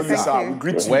morning, Olisa. We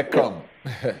greet you. Welcome.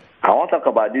 I want to talk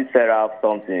about this setup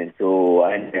something. So,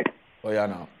 INEC. Oh, yeah,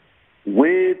 now.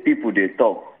 Way people they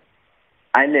talk,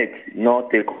 INEC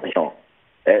not take question.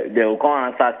 They will come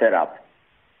answer setup.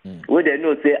 Where they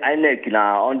know say INEC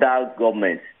now under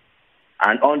government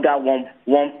and under one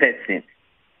person.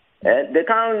 They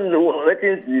can't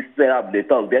waiting this setup they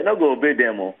talk. They're not going to obey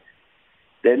them.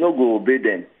 They're not going to obey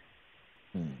them.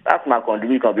 That's my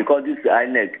contribution because this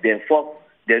INEC,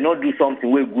 they not do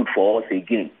something way good for us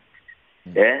again.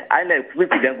 INEC,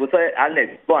 people then go say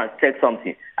INEC go and check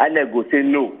something. INEC go say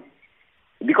no.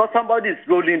 Because somebody is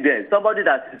rolling there, somebody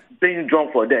that is playing drum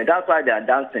for them. That's why they are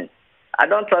dancing. I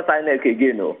don't trust INEC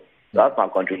again, no. That's my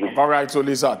contribution. All right, so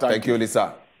Lisa, thank you,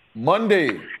 Lisa.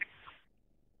 Monday.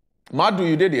 Madu,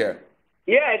 you did here?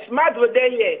 Yes, Madu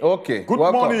did here. Okay. Good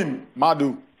morning,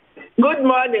 Madu. Good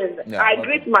morning. Yeah, I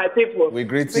greet my people. We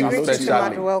greet you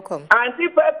Madu, welcome. Auntie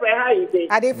Pepe, how you doing?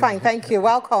 I did fine, thank you.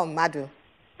 Welcome, Madu.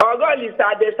 Oh God,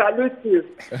 Lisa, they salute you.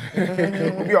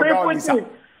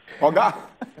 Oga.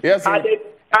 Yes. I they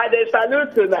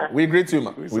salute you now. We greet you,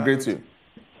 ma. We greet you.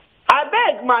 I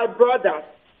beg my brother.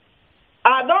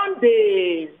 I don't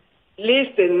dey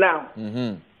listen now.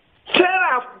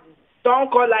 Sarah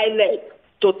don't call INEC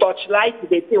to touchlight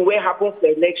the thing where happen for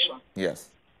election. Yes.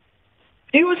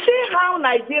 You see how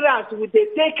Nigerians would they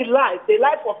take life, the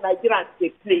life of Nigerians they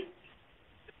play.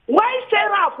 Why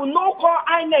Sarah will not call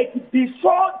INEC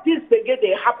before this begin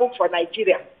they happen for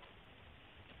Nigeria?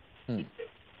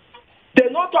 They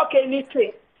not talk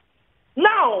anything.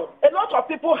 Now, a lot of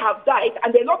people have died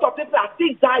and a lot of people are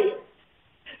still dying.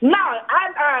 Now,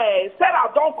 Sarah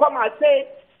don't come and say,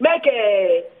 make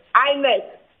a INEC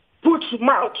put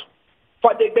mouth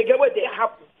for the begin where they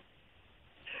happen.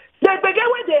 The begin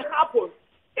where they happen,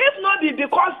 if not be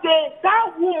because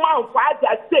that woman for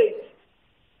their state,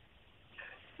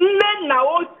 Nnen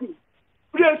Naoti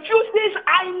refuses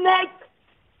INEC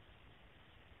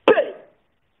pay,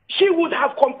 she would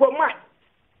have compromised.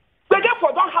 But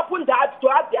therefore, don't happen that to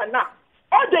Abia now.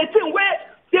 All the thing where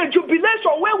the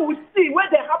jubilation where we see where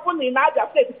they happen in Abia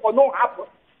State for no happen.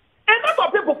 A lot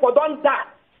of people for don't die.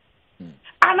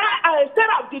 And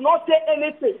Sarah did not say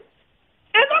anything.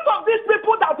 A lot of these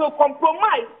people that will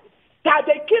compromise, they are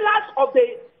the killers of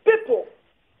the people.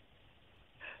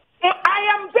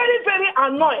 I am very, very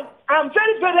annoyed. I'm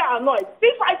very, very annoyed.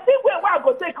 If I think where I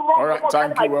go take wrong. All right,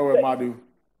 thank you, Wewe Madu.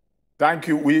 Thank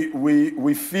you.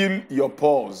 We feel your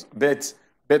pause, but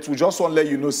we just want to let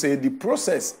you know, say the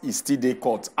process is still the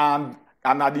court, and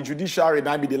at the judiciary,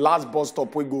 that be the last bus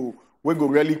stop we go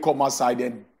really come outside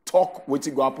and talk what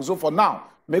it go happen. So for now,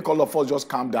 make all of us just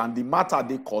calm down. The matter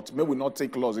they court, may we not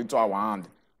take laws into our hand.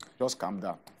 Just calm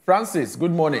down. Francis,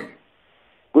 good morning.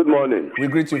 Good morning. We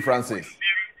greet you, Francis.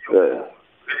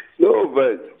 No,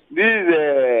 but this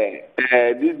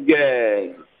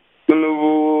guy,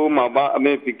 I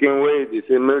mean, picking way, they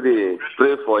say maybe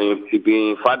pray for him,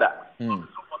 keeping father.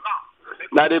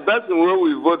 Now the person who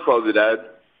we vote for with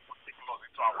that.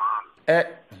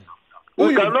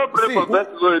 We cannot pray for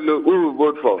person who we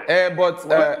vote for.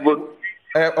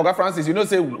 Oga Francis, you know,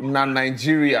 say na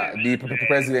Nigeria the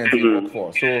president he work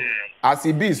for. So as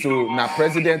he be, so na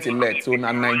president elect, so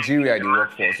na Nigeria they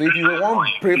work for. So if you want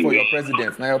to pray for your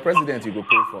president, now your president you go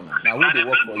pray for now. Now who they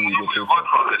work for you go pray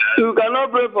for. You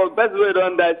cannot pray for president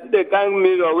on that. They can't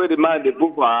mean away the man they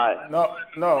put for eye. No.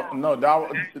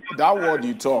 That word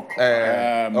you talk.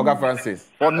 Oga Francis.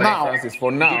 For now,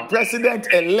 the president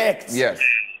elect. Yes.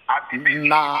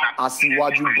 Na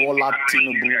Asiwaju Bola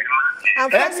Tinubu.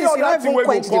 And Francis, you don't even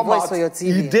quench the voice for your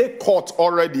TV. They caught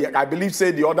already. I believe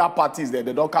say the other parties there,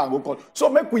 they don't can't go court. So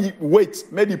make we wait.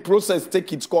 Make the process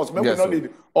take its course. Make we not need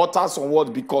utter some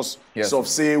words because of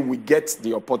say we get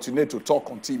the opportunity to talk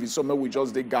on TV. So make we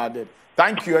just stay guarded.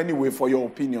 Thank you anyway for your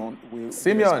opinion.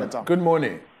 Simeon, good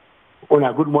morning.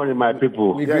 Good morning, my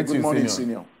people. Good morning,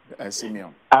 Simeon.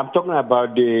 I'm talking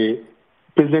about the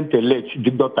president-elect,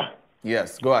 the daughter.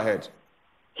 Yes, go ahead.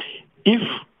 If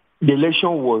the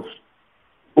election was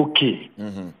okay,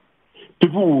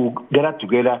 people will gather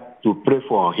together to pray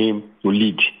for him to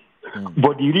lead.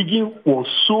 But the rigging was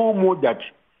so much that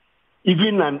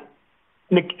even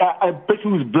a person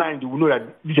who is blind will know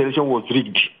that this election was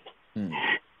rigged.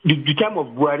 The time of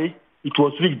Buhari, it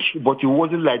was rigged, but it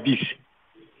wasn't like this.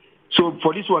 So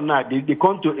for this one now, they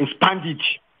come to expand it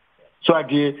so that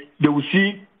they will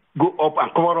see go up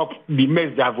and cover up the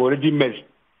mess they have already messed.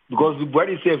 Because the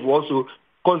Buhari itself also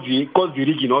caused the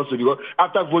rigging also, because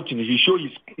after voting, he show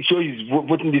his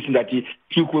voting this that he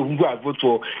who has voted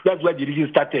for. That's why the rigging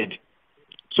started.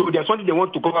 So there's something they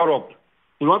want to cover up.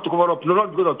 They want to cover up,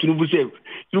 not because of Tinubu self.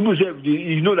 Tinubu self,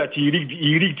 you know that he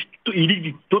rigged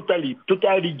total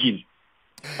rigging.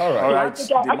 All right.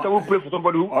 I can pray for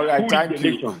somebody who thank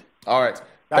you. All right.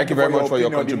 Thank you very much for your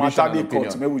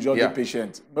contribution. May we just be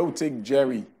patient. May we take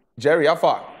Jerry. Jerry, how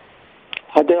far?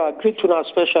 I greet you now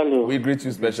especially. We greet you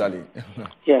especially.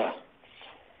 Yeah.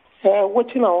 What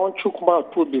thing I want to come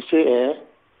out to be say,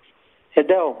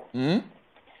 Adele,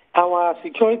 our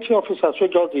security officers will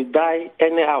just die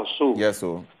anyhow. So yes,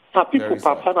 so now people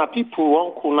papa, now people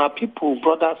uncle, now people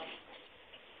brothers,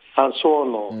 and so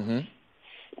on.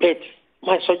 But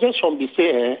my suggestion be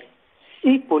say,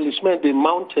 if policemen they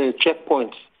mount a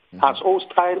checkpoint as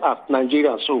hostile as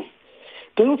Nigeria, so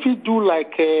they don't feel do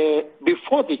like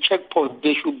before the checkpoint,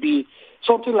 there should be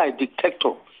something like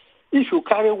detector. If you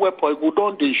carry a weapon, go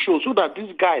down the show so that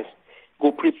these guys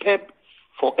go prepared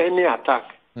for any attack.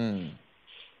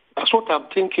 That's what I'm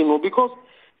thinking, because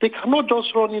they cannot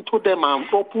just run into them and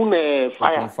open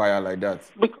fire. Open fire like that.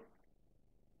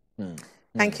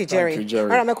 Thank you, Jerry. All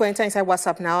right, I'm going to enter inside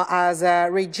WhatsApp now. As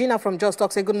Regina from Jos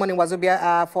talks, say, good morning,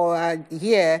 Wazobia. For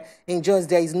here in Jos,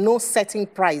 there is no setting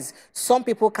price. Some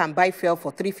people can buy fuel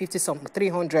for 350, some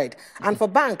 300. And for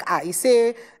bank, he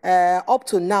say, up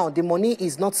to now, the money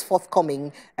is not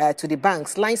forthcoming to the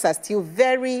banks. Lines are still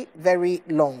very, very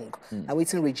long. Now,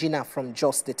 waiting Regina from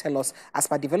Jos, they tell us, as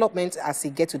per development, as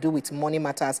it get to do with money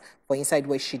matters for inside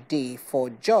where she did for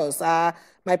Jos.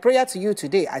 My prayer to you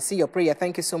today, I see your prayer.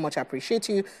 Thank you so much. I appreciate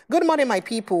you. Good morning, my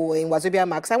people in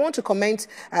wazobiamax. I want to commend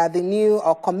the new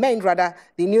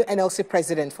NLC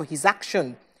president for his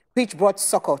action, which brought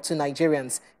succor to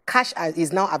Nigerians. Cash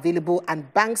is now available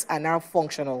and banks are now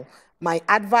functional. My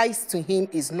advice to him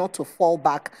is not to fall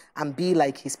back and be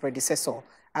like his predecessor,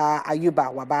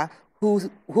 Ayuba Waba,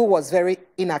 who was very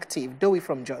inactive, though we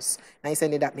from Jos. Now he's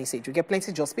sending that message. We get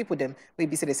plenty of Jos people, them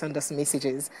maybe say they send us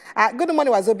messages. Good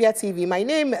morning, Wazobia TV. My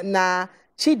name na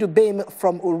Chidubem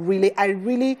from Urile. I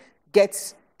really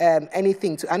get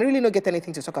anything to, I really not get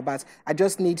anything to talk about. I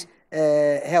just need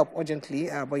help urgently,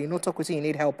 but you know, talk with you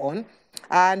need help on.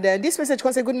 And this message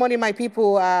can say, good morning, my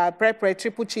people, Pre,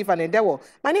 Triple Chief and Endeavor.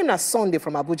 My name is Sunday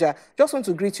from Abuja. Just want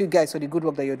to greet you guys for the good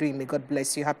work that you're doing. May God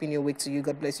bless you. Happy New Week to you.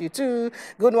 God bless you too.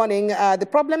 Good morning. The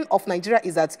problem of Nigeria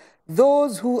is that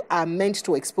those who are meant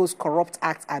to expose corrupt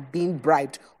acts are being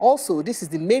bribed. Also, this is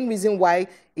the main reason why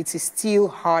it is still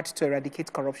hard to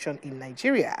eradicate corruption in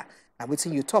Nigeria. I'm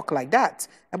waiting you talk like that.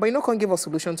 But you know, can't give a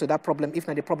solution to that problem. If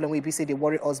not, the problem will be say they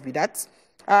worry us be that.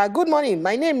 Good morning.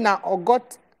 My name now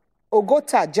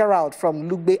Ogota Gerald from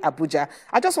Lugbe, Abuja.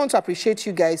 I just want to appreciate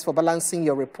you guys for balancing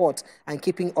your report and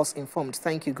keeping us informed.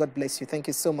 Thank you. God bless you. Thank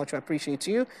you so much. I appreciate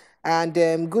you. And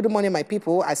good morning, my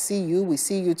people. I see you. We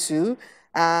see you too.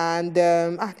 And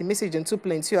the message in 2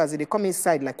 planes here as they come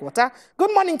inside like water.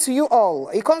 Good morning to you all.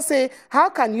 You can't say, how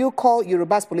can you call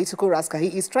Yoruba's political rascal?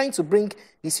 He is trying to bring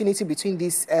disunity between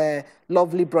these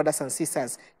lovely brothers and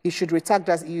sisters. He should retract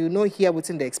that. You know here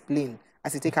within the explain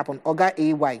as it take up on Oga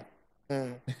AY.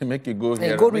 Make you go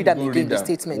here. Go read them again, the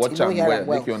statement. Watch you know here well.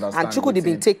 well. And Chuku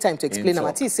didn't take time to explain them.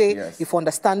 Until say, if you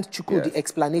understand Chuku, the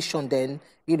explanation, then,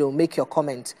 you know, make your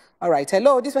comment. All right.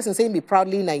 Hello, this person saying be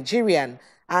proudly Nigerian.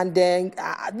 And then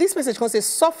this message can say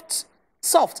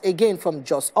soft again from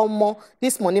Just Omo.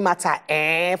 This money matter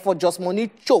for just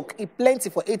money choke. It plenty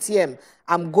for ATM.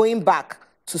 I'm going back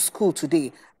to school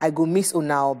today. I go miss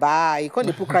Unao. Bye. You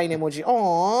can't put crying emoji.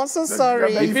 Oh, so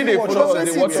sorry. If you watch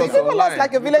us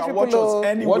like a village people. Watch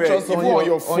us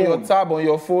on your tab on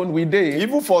your phone. We did.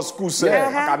 Even for school, sir.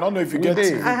 I don't know if you get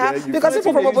it. Because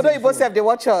people from Obodo Ibo say they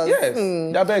watch us. Yes.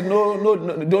 No,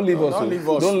 don't leave us. Don't leave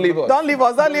us. Don't leave us. Don't leave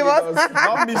us. Don't leave us.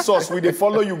 Don't miss us. We they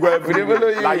follow you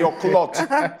wherever. Like your cloth.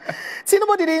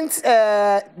 Tinubu didn't.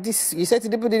 You said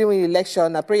Tinubu didn't win the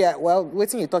election. I pray. Well,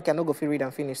 waiting you talk, I no go feel read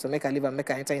and finish. So make a leave and make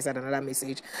a enter inside another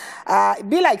message.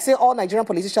 Be like say all Nigerian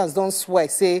politicians don't swear,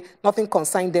 say nothing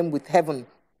concern them with heaven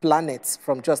planets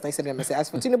from just nice message. As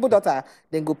for Tinubu daughter,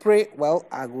 then go pray. Well,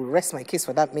 I will rest my case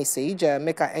for that message.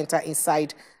 Make her enter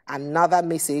inside another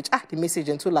message. The message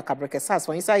into like a break says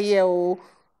for inside here. Oh.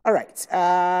 All right.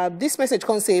 This message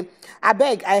can say, I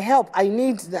beg, I help, I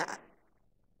need that.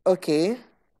 Okay.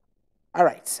 All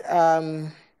right.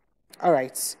 All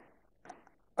right.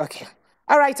 Okay.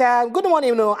 All right, good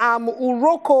morning. I'm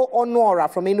Uroko Onora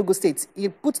from Enugu State. He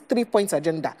put 3 points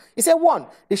agenda. He said, 1,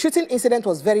 the shooting incident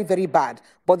was very, very bad,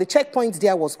 but the checkpoint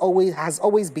there has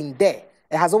always been there.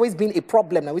 It has always been a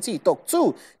problem. Now, wait till you talk.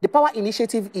 2, the power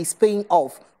initiative is paying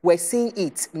off. We're seeing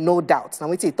it, no doubt. Now,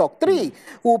 wait till you talk. 3,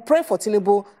 we'll pray for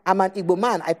Tinubu. I'm an Igbo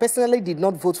man. I personally did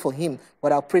not vote for him,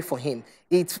 but I'll pray for him.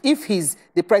 If he's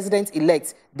the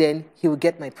president-elect, then he will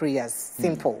get my prayers.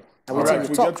 Simple. All right,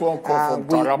 we get one call from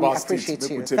Taraba State. We appreciate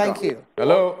you. Thank you.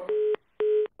 Hello.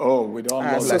 Oh, we don't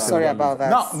know. So sorry about that.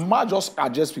 Now, ma just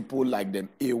address people like them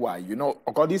AY. You know,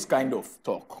 because this kind of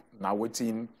talk, now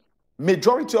waiting,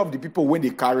 majority of the people when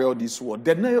they carry all this word,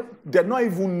 they're never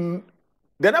even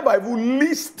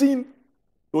listening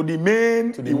to the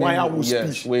main who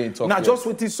speech. Now just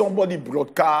waiting somebody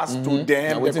broadcast to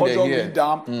them, they just read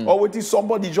them, or waiting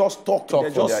somebody just talk they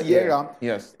just hear them.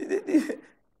 Yes.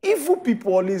 Evil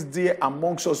people always there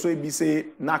amongst us where we say,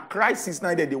 now crisis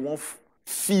now that they won't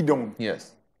feed on.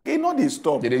 Yes. They know they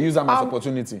stop. They use them as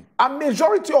opportunity. A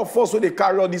majority of us when they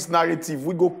carry on this narrative,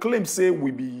 we go claim say we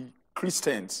be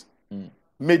Christians.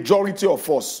 Majority of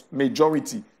us,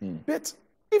 majority. But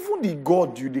even the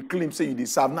God you claim say you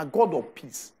deserve, now God of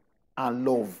peace and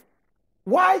love.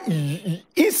 Why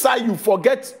inside you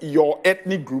forget your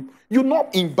ethnic group, you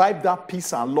not imbibe that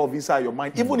peace and love inside your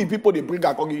mind. Even if people they bring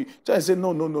a congregation, just say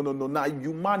no. Now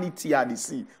humanity are the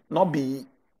sea, not be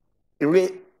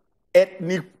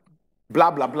ethnic, blah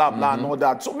blah blah blah and all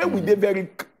that. So maybe we be very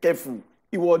careful.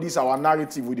 It was this our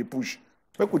narrative with the push.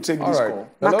 We could take this call.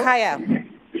 Hello? Makaya.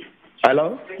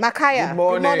 Hello. Makaya. Good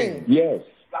morning. Yes.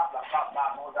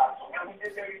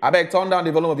 I beg, turn down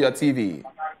the volume of your TV.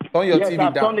 Turn your TV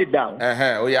down. Turn it down.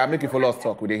 Oh yeah, make you follow us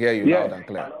talk. We dey hear you loud and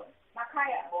clear.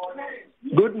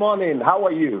 Good morning. How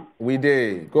are you? We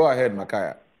did. Go ahead,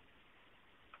 Makaya.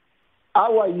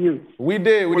 How are you? We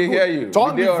did. We did hear you.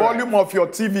 Turn the volume of your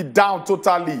TV down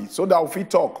totally so that we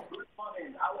talk. Good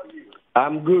morning. How are you?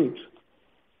 I'm good.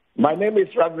 My name is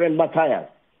Reverend Matthias.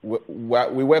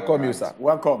 We welcome you, sir.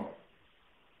 Welcome.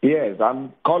 Yes,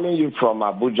 I'm calling you from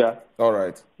Abuja. All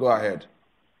right. Go ahead.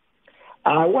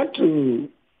 I want to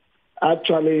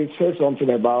actually say something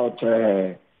about General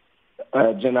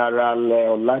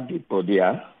Oladipo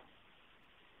there.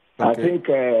 Okay. I think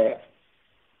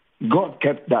God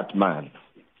kept that man.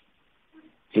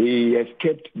 He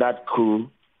escaped that coup,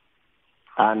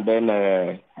 and then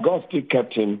God still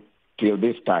kept him till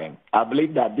this time. I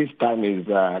believe that this time is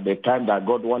the time that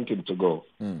God wants him to go.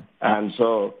 And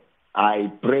so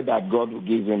I pray that God will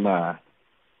give him a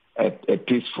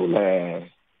peaceful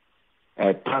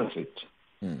transit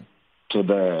to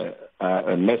the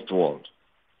next world.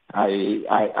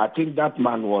 I think that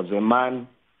man was a man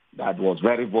that was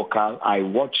very vocal. I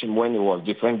watched him when he was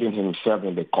defending himself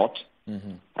in the court,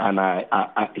 and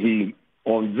he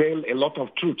unveiled a lot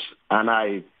of truths.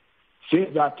 And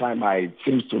since that time, I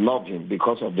seem to love him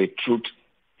because of the truth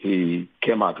he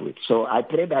came out with. So I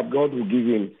pray that God will give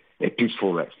him a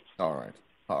peaceful rest. All right.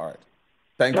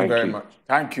 Thank you very much.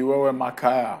 Thank you, Owe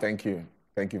Makaya. Thank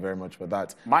you very much for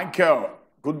that. Michael,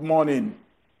 good morning.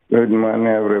 Good morning,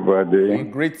 everybody. We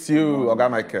greet you, Oga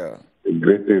Michael.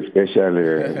 Great, especially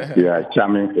your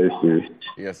charming faces.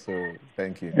 Yes, sir.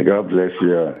 Thank you. God bless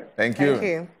you. Thank you. Thank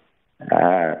you.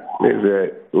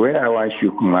 There's where I want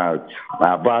to come out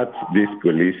about this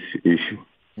police issue.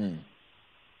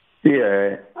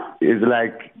 Yeah, it's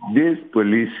like these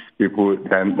police people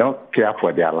that don't care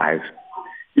for their lives.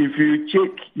 If you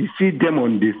check, you see them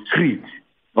on the street,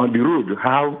 on the road,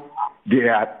 how they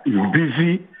are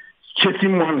busy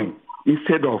chasing money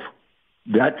instead of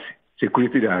that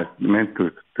security that are meant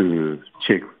to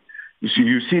check.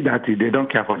 You see that they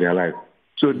don't care for their life.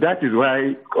 So that is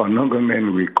why unknown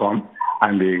government will come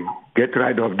and they get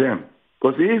rid of them.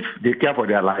 Because if they care for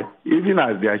their life, even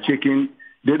as they are checking,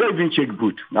 they don't even check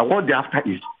boot. Now what they're after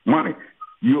is money.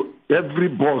 Every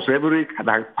boss, every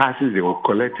that passes, they will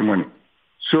collect money.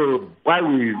 So why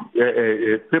will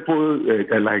people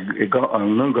like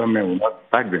unknown government will not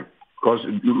attack them? Because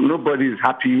nobody is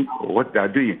happy with what they are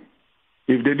doing.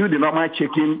 If they do the normal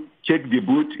checking, check the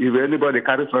boot, if anybody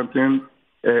carries something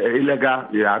illegal,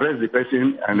 they arrest the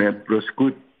person and then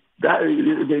prosecute.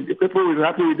 The people will be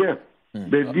happy with them.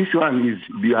 But this one is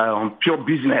they are on pure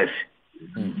business,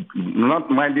 not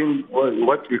minding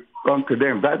what will come to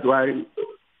them. That's why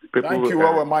people... Thank you,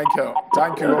 Owe Michael.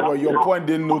 Thank you, Owe. Your point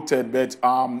they noted, but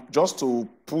just to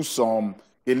put a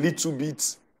little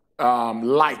bit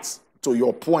light to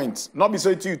your point, not be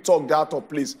saying you talk that out of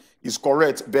place is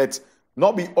correct, but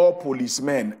not be all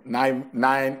policemen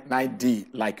 9D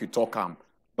like you talk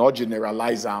not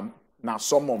generalize now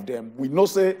some of them we know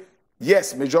say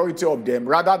yes, majority of them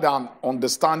rather than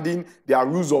understanding their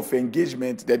rules of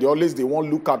engagement that they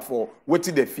want look out for what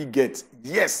did they forget.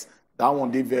 Yes, that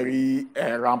one they very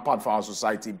rampant for our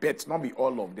society, but not be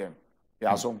all of them. There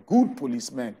are some good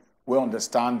policemen who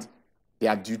understand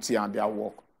their duty and their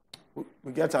work.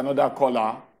 We get another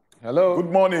caller. Hello.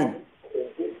 Good morning.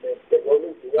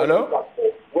 Hello?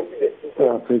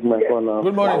 Take my call now.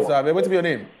 Good morning, sir. What's your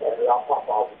name?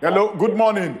 Hello, good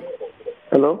morning.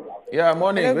 Hello? Yeah,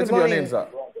 morning. Hello, What's good your morning. name, sir?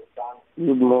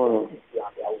 Good morning.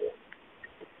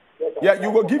 Yeah,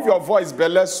 you will give your voice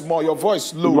belly small, your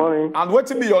voice low. Good morning. And what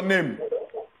will be your name?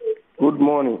 Good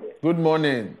morning. Good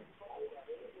morning.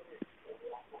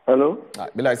 Hello?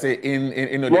 Be like say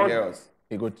in the girls.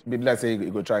 He go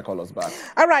try call us back.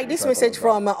 All right, this message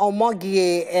from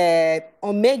Omogie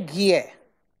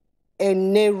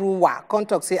Eneruwa.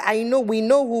 Contact say, we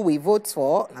know who we vote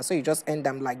for. And so you just end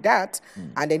them like that.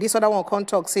 And then this other one,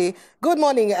 contact say, good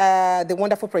morning, the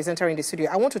wonderful presenter in the studio.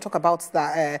 I want to talk about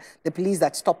the police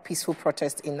that stopped peaceful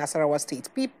protest in Nasarawa State.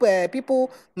 People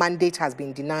mandate has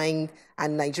been denied,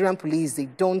 and Nigerian police, they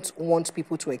don't want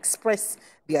people to express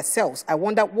themselves. I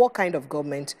wonder what kind of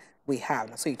government we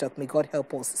have. So you talk, may God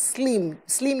help us.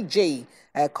 Slim J,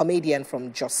 a comedian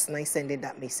from Jos, nice sending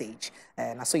that message.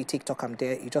 And so you take talk, I'm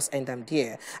there, you just end them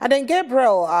there. And then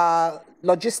Gabriel,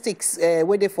 logistics,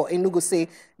 waiting for Enugu, say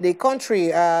the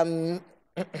country,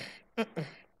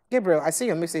 Gabriel, I see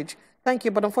your message. Thank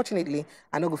you, but unfortunately,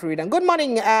 I don't go for reading. Good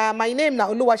morning, my name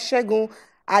now Oluwasegun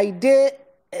Aide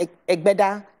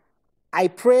Egbeda. I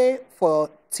pray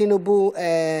for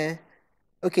Tinubu,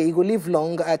 okay, you go live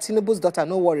long. Tinubu's daughter,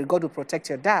 no worry, God will protect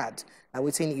your dad. I'm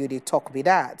waiting you, they talk with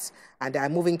that. And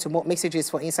I'm moving to more messages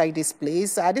for inside this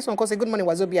place. This one calls, say, good morning,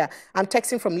 Wazobia. I'm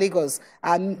texting from Lagos.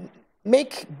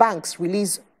 Make banks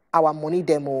release our money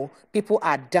demo. People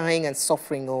are dying and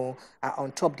suffering on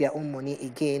top their own money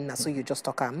again. So you just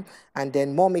talk. And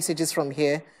then more messages from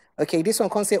here. Okay, this one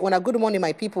comes, say, on a good morning,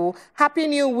 my people. Happy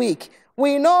New Week.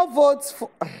 We no vote for...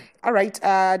 All right,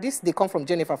 they come from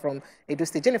Jennifer from Edo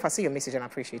State. Jennifer, see your message and I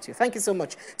appreciate you. Thank you so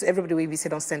much to everybody we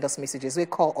visit and send us messages. We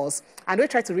call us and we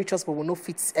try to reach us, but we'll not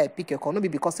pick your call. Not be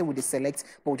because they will select,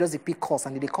 but we'll just pick calls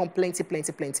and they come plenty.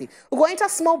 We'll go enter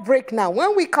small break now.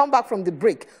 When we come back from the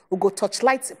break, we'll go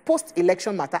touchlight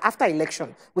post-election matter. After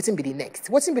election, what's be the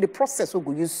next? What's be the process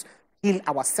we'll use heal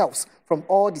ourselves from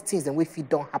all the things that we feel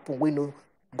don't happen, we know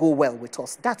go well with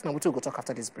us. That's now what we'll go talk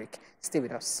after this break. Stay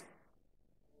with us.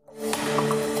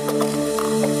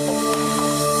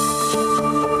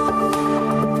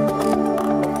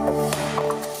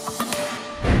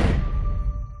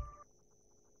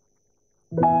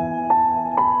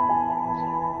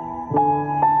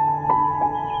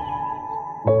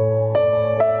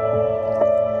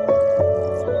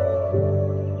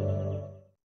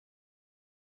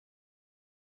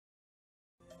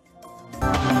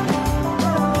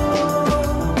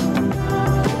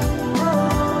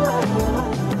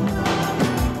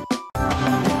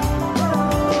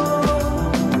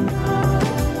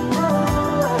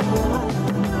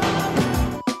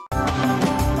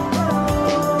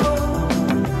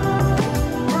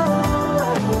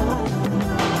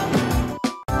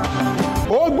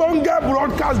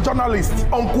 Journalist,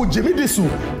 Uncle Jimmy Disu.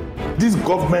 This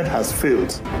government has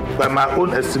failed, by my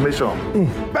own estimation.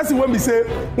 Person when we say,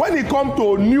 when it comes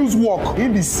to news work, he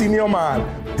be senior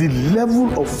man. The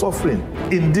level of suffering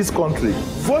in this country.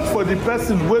 Vote for the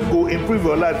person who will go improve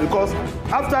your life, because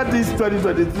after this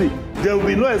 2023, there will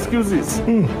be no excuses.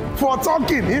 For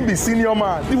talking, he be senior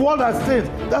man. The world has changed.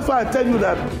 That's why I tell you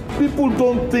that people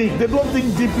don't think. They don't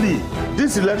think deeply.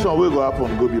 This election will go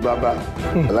happen, go be baba.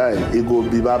 Like, it go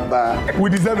be baba. We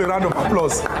deserve a round of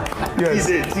applause. Yes.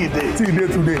 T day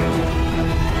today.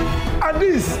 And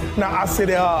this, now I say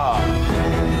they are.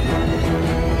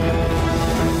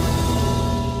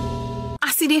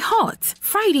 Aside Hot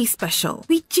Friday special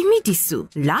with Jimmy Disu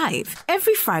live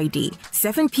every Friday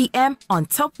 7 p.m. on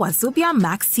top Wazobia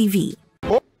Max TV.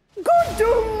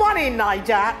 Good morning,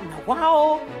 Naija.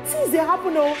 Wow, things they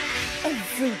happen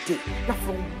every day. Now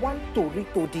from one story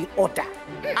to the other.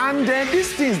 And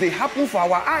these things they happen for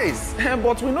our eyes,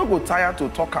 but we no go tired to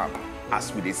talk am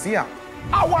as we dey see am.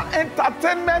 Our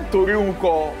entertainment story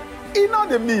unko. E no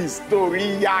dey miss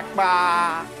story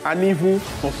yakpa. And even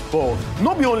for sport.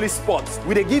 No be only sports.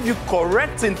 We dey give you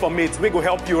correct information wey go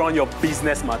help you run your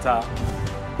business matter.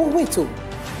 But wait,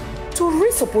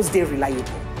 tori suppose dey reliable.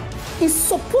 E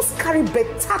suppose carry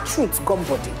better truth gum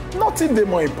body. Nothing dey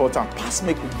more important pass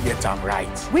make we get am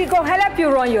right. We go help you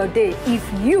run your day if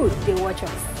you dey watch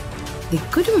us. The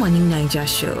Good Morning Naija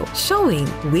show, showing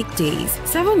weekdays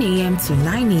 7 a.m. to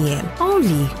 9 a.m.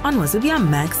 only on Wazobia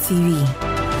Max TV.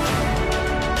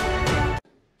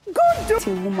 Good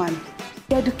woman,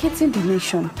 you're educating the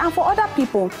nation. And for other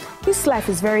people, this life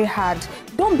is very hard.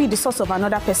 Don't be the source of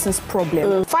another person's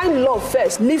problem. Find love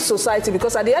first, leave society,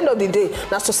 because at the end of the day,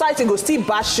 now society go still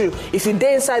bash you if you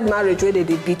dey inside marriage where they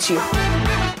beat you.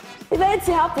 If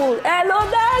anything happen, hello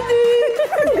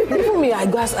daddy. Even me, I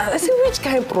say which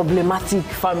kind of problematic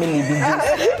family be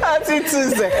this?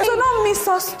 So don't miss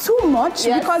us too much,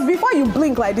 because before you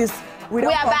blink like this, we are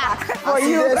back for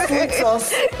you.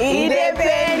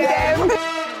 Independent.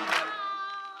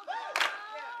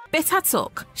 Better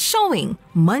Talk, showing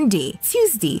Monday,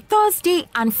 Tuesday, Thursday,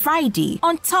 and Friday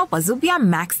on top Wazobia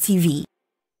Max TV.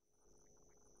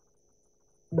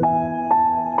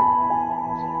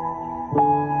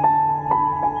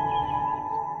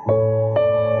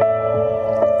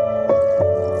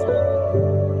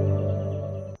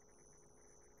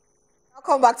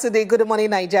 Welcome back to the Good Morning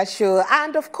Naija show.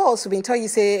 And of course, we've been telling you,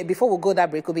 say, before we go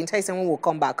that break, we've been telling you when we'll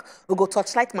come back, we'll go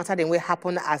touchlight matter then will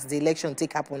happen as the election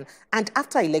take happen. And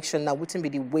after election, now, what will be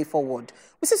the way forward?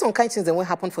 We see some kind of things that will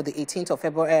happen for the 18th of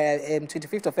February,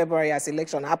 25th of February as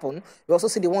election happen. We also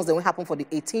see the ones that will happen for the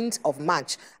 18th of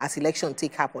March as election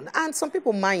take happen. And some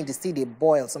people mind is still they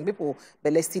boil. Some people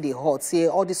belly still they hot. Say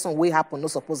all this one will happen, no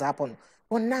supposed to happen.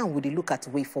 But now we look at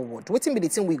way forward. What will be the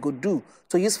thing we go do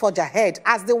to use forge ahead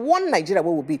as the one Nigeria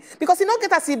will be? Because you don't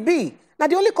get as it be. Now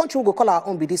the only country we go call our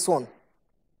own be this one.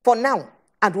 For now,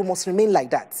 and we must remain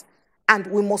like that. And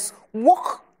we must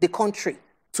work the country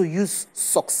to use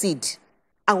succeed.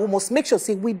 And we must make sure,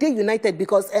 say, we dey united,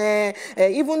 because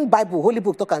even Bible, Holy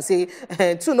Book talk and say,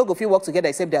 two no go fit work together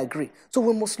except they agree. So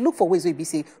we must look for ways where we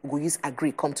say, we go use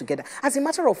agree, come together. As a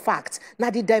matter of fact, now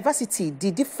the diversity,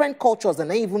 the different cultures,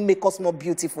 and even make us more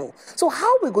beautiful. So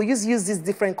how we go use these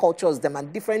different cultures, them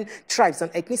and different tribes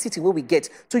and ethnicity where we get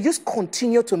to just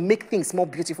continue to make things more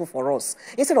beautiful for us.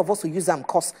 Instead of us to use them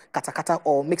cause kata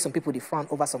or make some people frown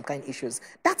over some kind of issues.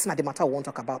 That's not the matter we want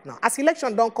to talk about now. As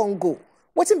election don't come go,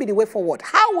 what will be the way forward?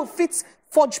 How will fit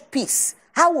forge peace?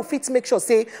 How will fit make sure,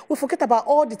 say, we forget about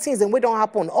all the things and we don't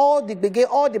happen, all the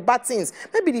bad things,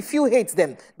 maybe the few hates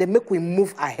them, they make we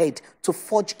move ahead to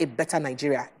forge a better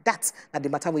Nigeria. That's not the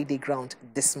matter we dey ground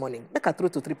this morning. Make a throw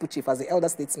to Triple Chief as the elder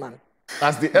statesman.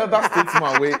 As the elder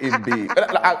statesman way it be.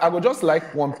 I would just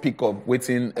like one pick up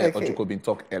waiting Ojoko been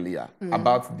talk earlier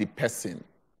about the person.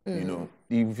 You know,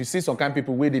 if you see some kind of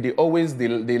people where they always they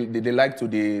like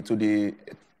to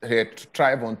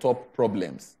thrive on top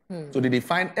problems. So they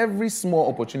find every small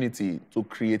opportunity to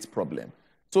create problem.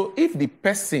 So if the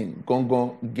person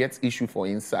gets issue for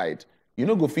inside, you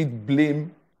no go fit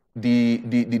blame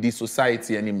the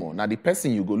society anymore. Now the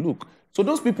person you go look. So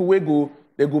those people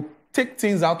they go take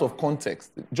things out of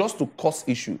context just to cause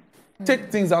issue.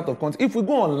 Take things out of context. If we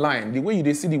go online, the way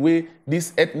they see the way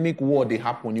this ethnic war they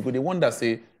happen, you go they wonder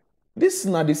say, this is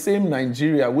not the same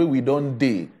Nigeria where we don't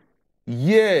day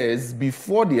years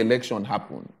before the election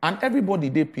happened, and everybody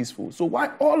they peaceful. So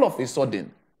why all of a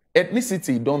sudden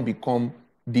ethnicity don't become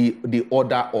the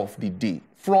order of the day?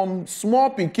 From small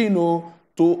pikino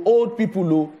to old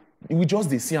people, we just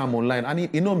they see them online, and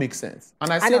it don't make sense.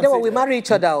 And we marry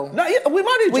each other. No, yeah, we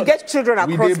marry each other. We get children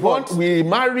across board. We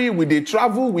marry, we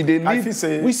travel, we live,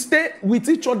 we stay with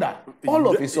each other.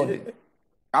 All of a sudden.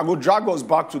 I go drag us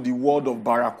back to the word of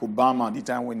Barack Obama, the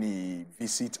time when he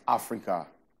visited Africa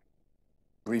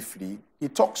briefly. He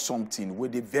talked something where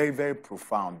they very, very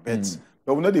profound, but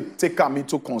we know they take them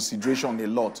into consideration a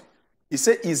lot. He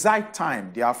said, it's high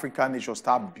time the African nation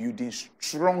start building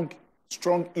strong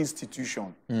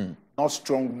institution, not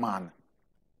strong man.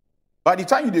 By the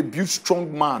time you build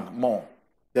strong man more,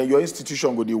 then your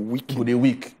institution go dey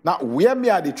weak. Now,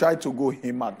 where they try to go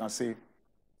him at and say,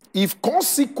 if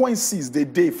consequences they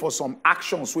day for some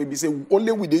actions where we say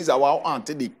only with this our hand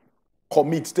they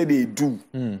commit, they do,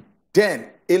 then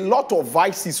a lot of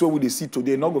vices where we see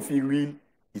today not go feel real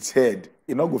its head,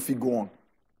 it not go feel go on.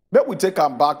 But we take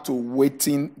them back to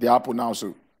waiting the happen now.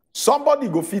 So somebody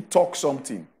go feel talk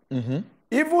something.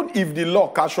 Even if the law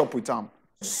catch up with them,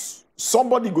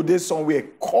 somebody go there somewhere,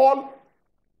 call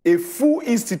a full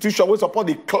institution where support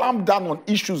they clamp down on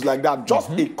issues like that. Just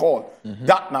a call.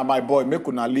 That now my boy, make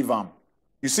una leave him.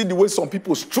 You see the way some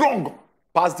people strong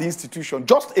past the institution.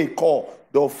 Just a call,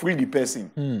 they'll free the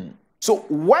person. So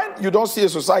when you don't see a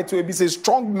society where we say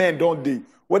strong men don't they,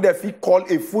 where they feel call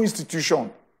a full institution,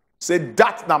 say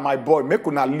that now my boy, make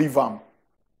una leave him.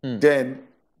 Then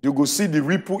you go see the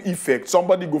ripple effect.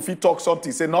 Somebody go fit talk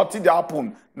something, say nothing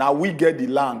happen. Now we get the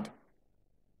land.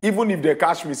 Even if they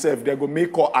catch myself, they go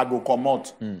make or I go come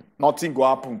out. Nothing go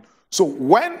happen. So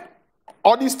when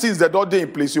all these things that don't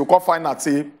in place, you can find out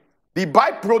say the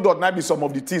byproduct might be some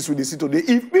of the things we see today.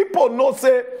 If people know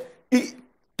say if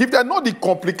they know the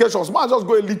complications, might just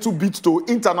go a little bit to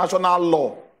international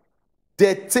law.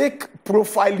 They take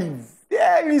profiling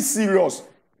very serious.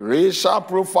 Racial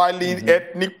profiling,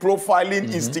 ethnic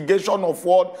profiling, instigation of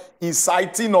what,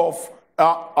 inciting of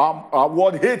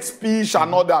what hate speech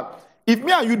and all that. If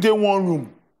me and you dey one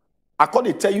room, I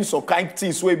can't tell you some kind of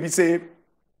things where we say,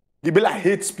 you be like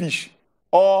hate speech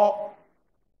or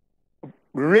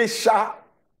racial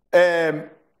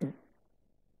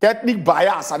ethnic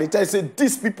bias, and they tell you say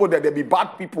these people that they be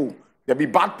bad people, they be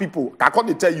bad people. I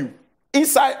can't tell you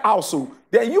inside also.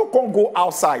 Then you can't go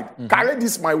outside. Carry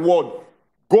this my word.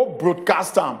 Go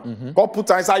broadcast them. Go put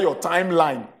inside your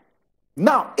timeline.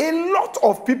 Now, a lot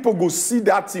of people go see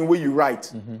that thing where you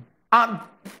write. And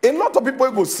a lot of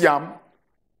people go see them.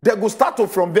 They go start to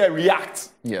from there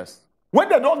react. Yes. When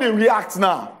they don't react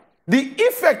now, the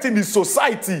effect in the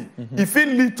society, if it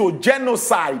lead to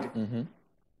genocide.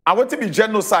 And what to be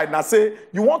genocide? Now say,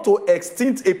 you want to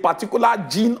extinct a particular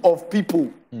gene of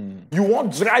people. You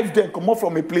want drive them, come up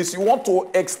from a place. You want to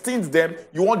extinct them.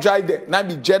 You want drive them. Now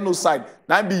be genocide.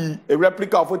 Now be a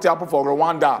replica of what happened for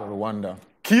Rwanda.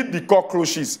 Kill the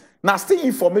cockroaches. Now still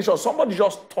information. Somebody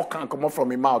just talk and come up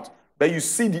from a mouth. But you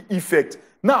see the effect.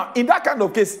 Now, in that kind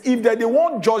of case, if they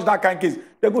won't judge that kind of case,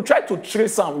 they go try to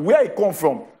trace on where it come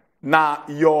from. Now,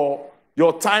 your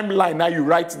timeline, now you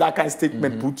write that kind of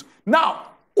statement put. Now,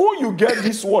 who you get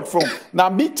this word from? Now,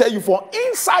 me tell you from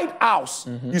inside house,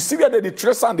 you see where they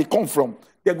trace and they come from.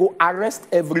 They go arrest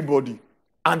everybody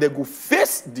and they go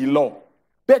face the law.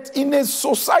 But in a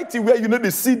society where they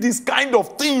see these kind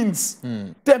of things,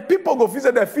 then people go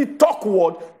visit their feet, talk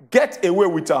word, get away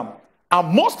with them.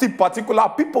 And most in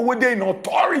particular, people when they're in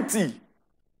authority.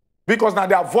 Because now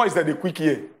their voice that they quick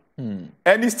hear.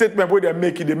 Any statement where they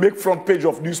make front page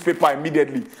of newspaper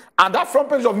immediately. And that front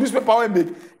page of newspaper will make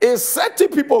a certain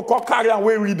people call carry and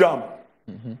we read them.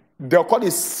 They'll call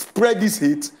it spread this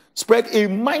hate, spread a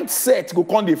mindset go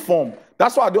come the form.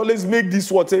 That's why they always make this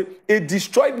what a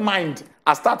destroyed mind.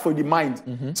 I start for the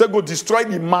mind. So go destroy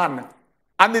the man.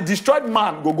 And the destroyed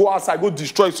man go outside, go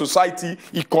destroy society,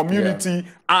 the community,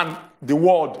 and the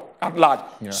world at large.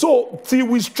 So till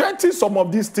we strengthen some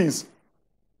of these things,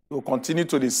 we'll continue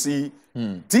to see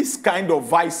this kind of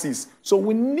vices. So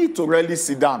we need to really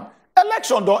sit down.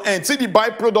 Election don't end. See the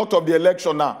byproduct of the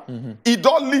election now. It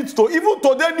don't lead to, even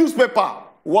today newspaper,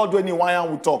 what do anyone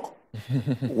will talk?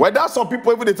 Whether some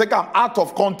people, even they take them out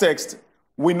of context,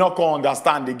 we not gonna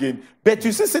understand again. But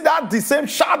you see that the same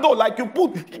shadow, like you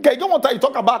put, you don't want to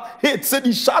talk about hate, say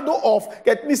the shadow of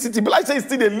ethnicity, but like say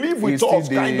still they live with us,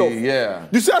 kind of. Yeah.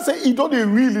 You see, I say it don't they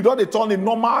really, don't they turn in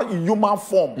normal human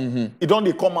form. It don't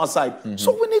they come outside.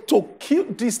 So we need to kill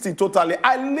this thing totally.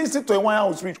 I listen to a one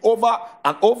house speech over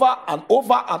and over and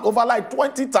over and over like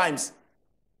 20 times.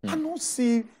 I don't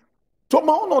see. To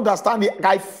my own understanding,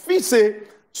 I feel say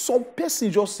some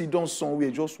person just sit down somewhere,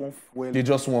 just want fuel. They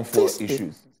just want for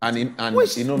issues.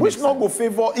 Which not go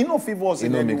favor, it no favor us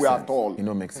in any way at all. It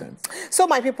no make sense. So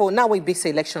my people, now we be say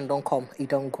election don't come, it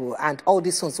don't go. And all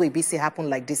these ones we be say happen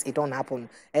like this, it don't happen.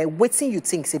 Waiting you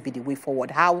think say be the way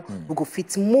forward. How we go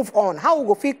fit move on. How we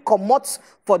go fit come out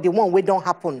for the one we don't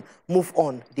happen, move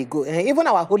on, they go. Even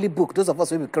our holy book, those of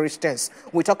us who be Christians,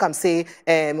 we talk and say,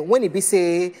 when it be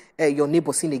say your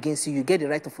neighbor sin against you, you get the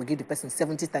right to forgive the person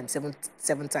 70 times,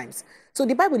 seven times. So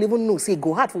the Bible even knows, say,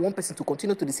 go hard for one person to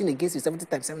continue to sin against you 70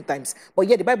 times, 7 times. But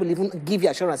yet the Bible even give you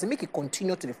assurance and make it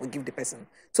continue to forgive the person.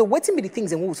 So what be the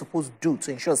things and what we're supposed to do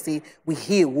to ensure, say, we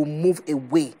here will move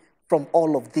away from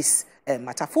all of this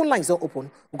matter. Phone lines are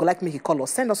open. We would like make you call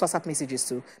us, send us WhatsApp messages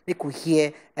to make we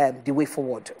hear the way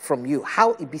forward from you.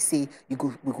 How it be say we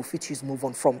go fit use move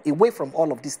on from away from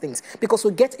all of these things. Because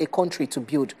we get a country to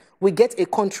build. We get a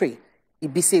country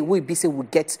we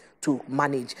get to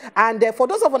manage. And for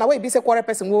those of us who be say quarrel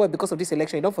person who because of this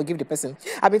election, you don't forgive the person.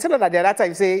 I've been telling that the other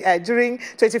time, say during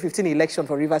 2015 election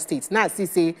for River State, now see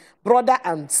say brother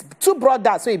and two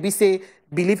brothers, so it be say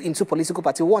believe in two political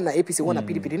parties, one na APC, one na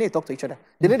PDP. They need to talk to each other.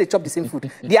 They need to chop the same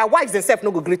food. Their wives themselves no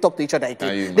go great talk to each other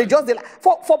again. They just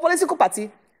for political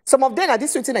party. Some of them at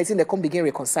this 2019 they come begin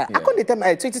reconcile. I can't tell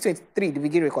 2023 they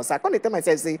begin reconcile. I can't tell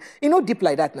myself say deep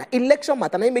like that now. Election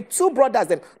matter now. You make two brothers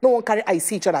them no one carry eye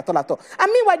see each other at all.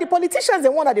 And meanwhile the politicians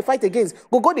the one that they fight against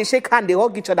go they shake hand they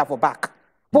hug each other for back.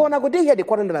 But when I go there here they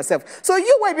quarrel themselves. So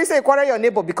you why be say quarrel your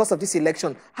neighbor because of this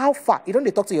election? How far? You don't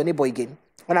they talk to your neighbor again?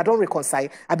 When I don't reconcile,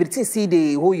 I be see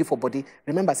they hold you for body.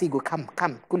 Remember, say go come,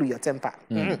 cool your temper.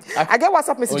 I get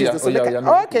WhatsApp messages.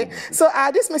 Okay. So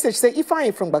this message say, if I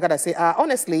am from Bagada, say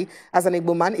honestly, as an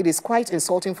Igbo man, it is quite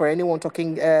insulting for anyone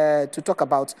talking to talk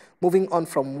about moving on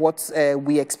from what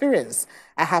we experience.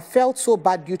 I have felt so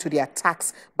bad due to the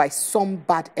attacks by some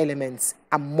bad elements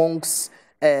amongst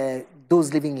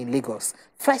those living in Lagos.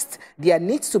 First, there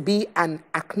needs to be an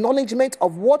acknowledgement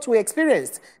of what we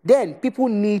experienced. Then people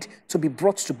need to be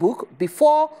brought to book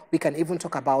before we can even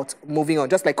talk about moving on.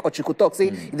 Just like Ochuku talk, say,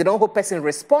 if they don't hold person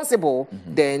responsible,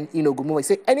 then, go move.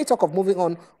 Say, any talk of moving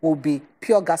on will be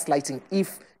pure gaslighting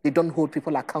if they don't hold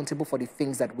people accountable for the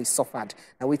things that we suffered.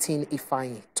 Now, waiting if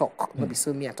I talk. Maybe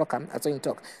so me, I talk, I saw him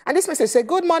talk. And this message say,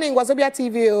 good morning, Wazobia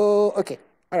TV. Oh, okay.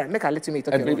 All right, make a let me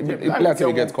talk. Let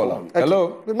me get caller. Okay.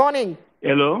 Hello. Good morning.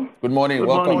 Hello. Good morning. Good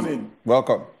welcome. Morning.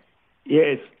 Welcome.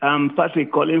 Yes, I'm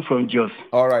Patrick calling from Jos.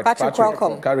 All right, Patrick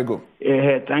welcome. Carry go.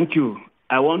 Thank you.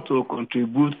 I want to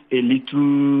contribute a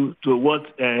little to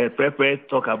what Pepe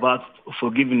talk about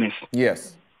forgiveness.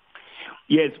 Yes.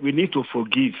 Yes, we need to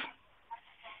forgive.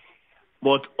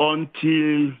 But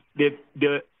until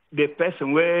the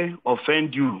person where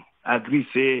offend you agree,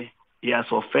 say he has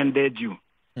offended you,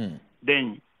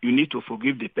 then you need to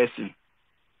forgive the person.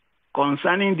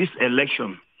 Concerning this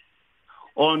election,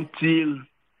 until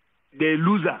the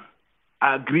loser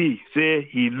agree, say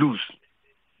he lose,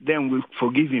 then we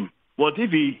forgive him. But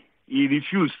if he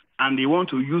refuse and he want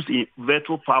to use his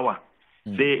veto power,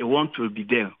 say he want to be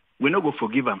there, we're not going to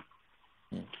forgive him.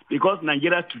 Because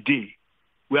Nigeria today,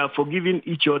 we are forgiving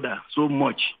each other so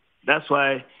much. That's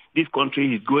why this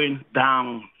country is going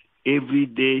down every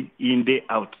day in, day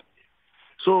out.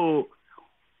 So,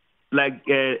 like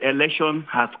election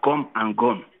has come and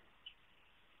gone.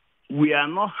 We are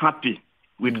not happy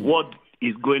with what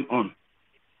is going on.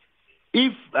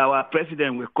 If our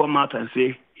president will come out and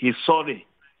say he's sorry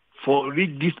for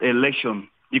rig this election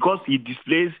because he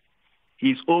displays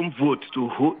his own vote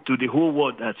to the whole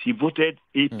world that he voted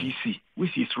APC,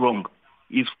 which is wrong.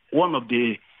 It's one of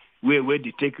the way where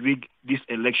they take rig this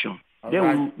election.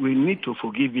 Then we need to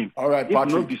forgive him. All right, if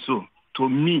Patrick. not be so, to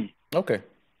me, okay,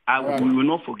 we will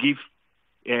not forgive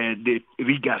the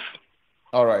riggers.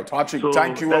 All right, Patrick, So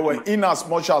thank you. that- Well, in as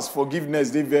much as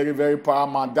forgiveness, they very, very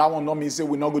paramount. That one not mean say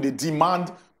we're not going to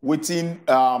demand within,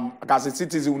 as a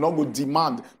citizen, we're not going to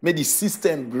demand, make the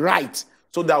system right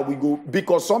so that we go,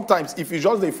 because sometimes if you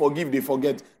just they forgive, they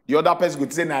forget, the other person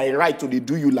could say, I right to they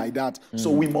do you like that. So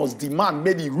we must demand,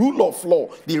 may the rule of law,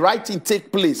 the right thing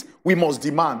take place, we must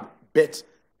demand. But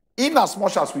in as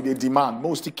much as we they demand,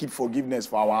 mostly keep forgiveness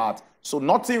for our heart. So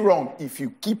nothing wrong if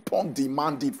you keep on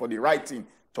demanding for the right thing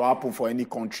to happen for any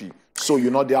country. So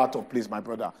you're not there out of place, my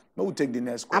brother. No, we'll take the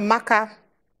next one.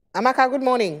 Amaka, good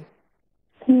morning.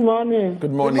 Good morning.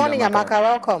 Good morning, Good morning, Amaka.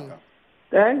 Welcome.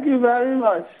 Thank you very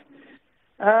much.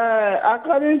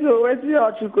 According to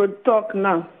what you could talk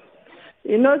now,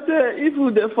 you know, say if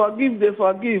they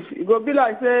forgive. It go be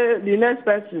like say the next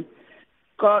person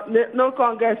no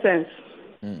can get sense.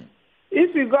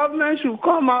 If the government should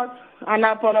come out and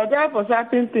apologize for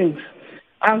certain things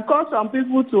and call some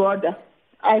people to order,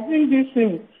 I think this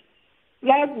thing,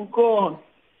 life will go on.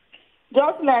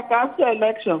 Just like after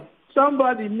election,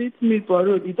 somebody meets me for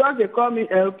road. He just they call me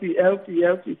LP.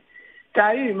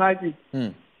 Can you imagine?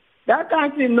 That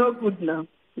kind of thing no good now.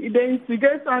 If they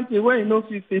instigate something when you know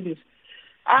you finish.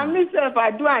 And myself,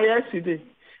 I do it yesterday.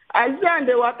 I said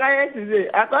they were yesterday.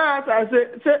 I thought I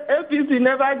said APC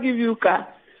never give you car.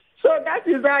 So that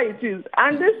is how it is.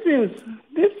 And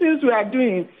these things we are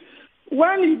doing,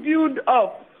 when you build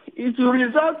up, it will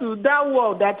result to that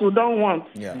world that we don't want.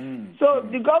 Yeah. So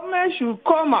the government should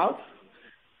come out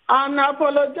and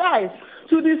apologize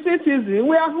to the citizens.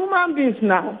 We are human beings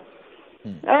now.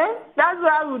 That's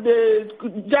why we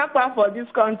japa for this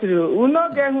country. We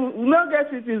not get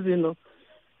citizens.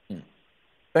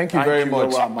 Thank you very much,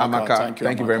 Amaka.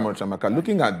 Thank you very much, Amaka.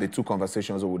 Looking at the two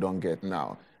conversations that we don't get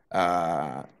now,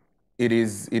 it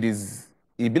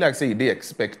be like say they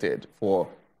expected for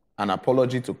an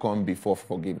apology to come before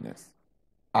forgiveness.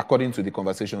 According to the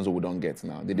conversations that we don't get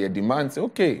now, they demand, say,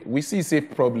 okay, we see say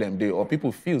problem there, or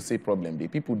people feel say problem there,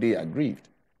 people they are grieved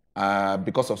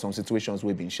because of some situations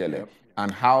we've been sharing,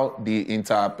 and how the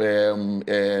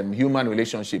human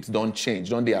relationships don't change,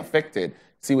 don't they affected.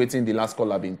 See what's in the last call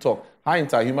have been talked. How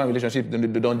inter-human relationships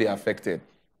don't they affected?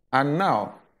 And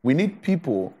now we need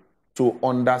people to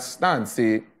understand,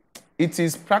 say, it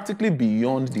is practically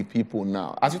beyond the people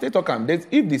now. As you take talk,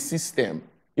 if the system,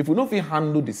 if we don't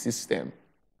handle the system,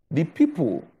 the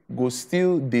people go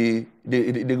still, they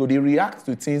react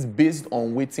to things based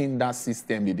on waiting that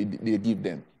system they give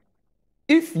them.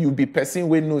 If you be person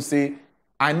when no say,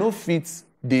 I know fit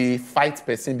they fight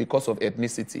person because of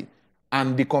ethnicity,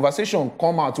 and the conversation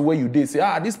come out where you did say,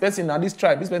 this person and this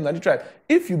tribe, this person and this tribe.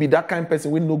 If you be that kind of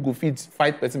person when no go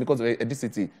fight person because of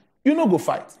ethnicity, you no go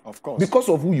fight. Of course. Because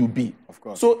of who you be. Of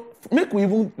course. So make we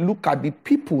even look at the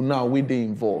people now where they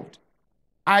involved.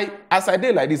 As I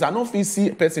did like this, I don't feel see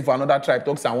a person for another tribe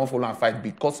talks and won't follow and fight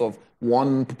because of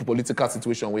one political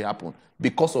situation will happen,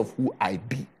 because of who I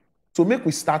be. So make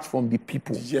we start from the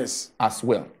people as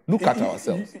well. Look at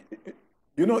ourselves.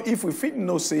 You know, if we fit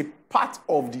no say part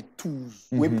of the tools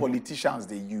where politicians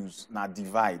they use na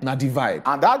divide.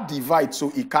 And that divide,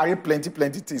 so it carry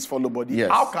plenty things follow body. Yes.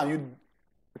 How can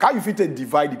you fit and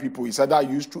divide the people? Is either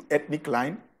used through ethnic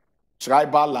line,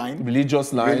 tribal line,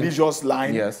 religious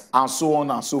line, yes, and so on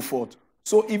and so forth.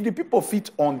 So if the people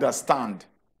fit understand,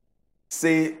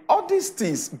 say all these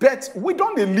things, but we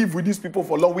don't live with these people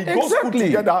for long. We go school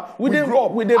together, we grow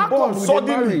up. With the bond,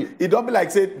 suddenly it don't be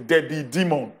like say there be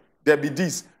demon. There be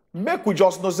this. Make we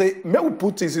just know say, make we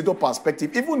put things into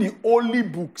perspective. Even the holy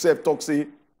book self talk say,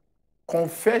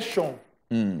 confession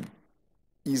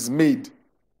is made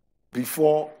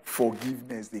before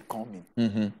forgiveness they come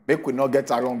in. Make we not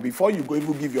get around. Before you go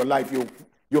even give your life,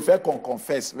 you first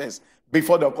confess first.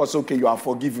 Before the course, okay, you are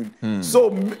forgiven. So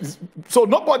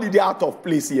nobody they out of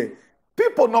place here.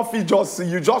 People not feel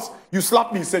you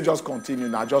slap me, say just continue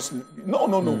now. Just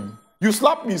no. You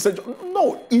slap me, say,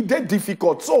 no, it is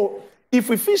difficult. So, if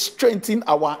we feel strengthen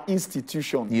our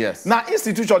institution, now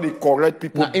institution, they correct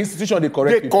people. Now institution, they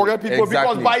correct people. Exactly.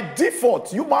 Because by default,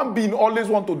 human being always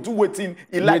want to do waiting.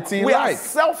 We are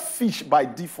selfish by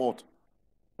default.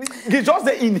 It's just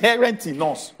the inherent in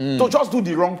us to just do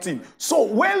the wrong thing. So,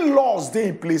 when laws they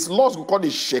in place, laws go call the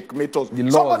checkmate us.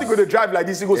 Somebody go to drive like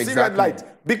this, he go see red light.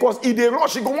 Because if they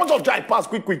rush, he go want to drive past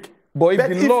quick. But if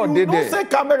the law they don't say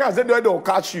cameras, they'll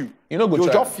catch you. You know, you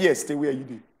just fear stay where you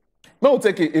do. Now we'll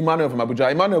take Emmanuel from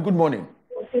Abuja. Emmanuel, good morning.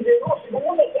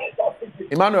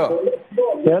 Emmanuel.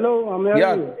 Hello, I'm here.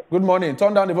 Yeah, good morning.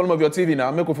 Turn down the volume of your TV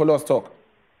now. Make we follow us talk.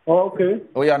 Okay.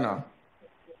 Oh yeah, now.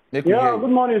 Good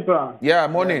morning, sir. Yeah,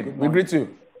 morning. Yeah, we greet you.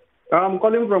 I'm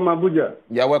calling from Abuja.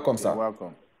 Yeah, welcome, sir. You're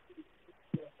welcome.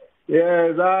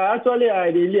 Yes, actually,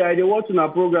 I watch a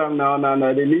program now, and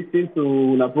I listen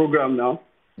to a program now.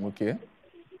 Okay.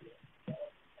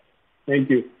 Thank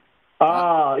you.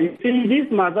 In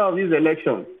this matter of this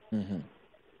election,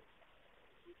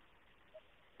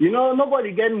 you know,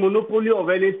 nobody get monopoly of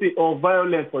anything or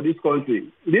violence for this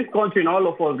country. This country, and all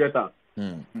of us get them.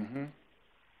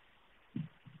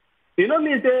 You know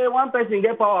me say one person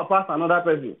get power past another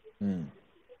person.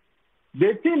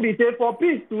 The thing be say for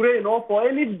peace to reign or for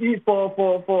any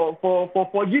for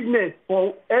forgiveness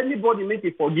for anybody make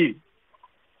it forgive.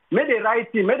 Make the right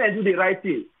thing, make them do the right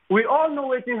thing. We all know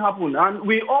what thing happen, and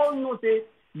we all know say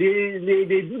they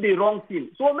do the wrong thing.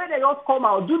 So make them just come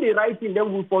out, do the right thing,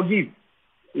 then we forgive.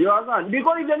 You understand?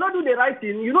 Because if they not do the right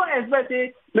thing, you don't expect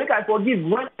say make I forgive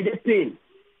when they pain.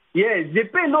 Yes, the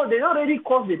pain. No, they already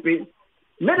caused the pain.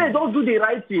 When they don't do the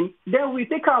right thing, then we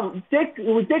take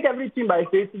everything by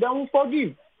faith, then we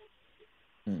forgive.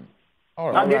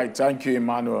 All right, thank you,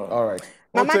 Emmanuel. All right.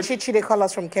 Mama Chichi, they call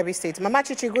us from Kebbi State. Mama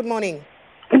Chichi, good morning.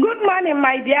 Good morning,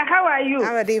 my dear. How are you?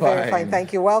 I'm very fine.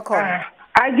 Thank you. Welcome.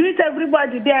 I greet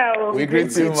everybody there. We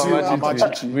greet you, Mama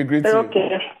Chichi. We greet you.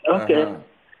 Okay.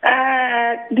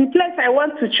 The place I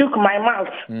want to choke my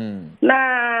mouth.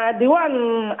 Now, the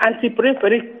one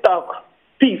anti-periphery talk,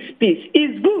 peace,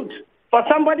 is good for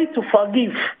somebody to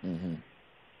forgive.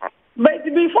 But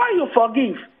before you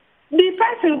forgive, the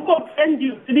person who offend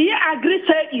you, do you agree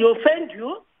say he offend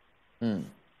you?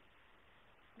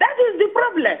 That is the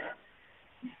problem.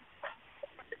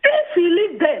 If you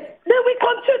leave them, they will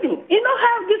continue. You know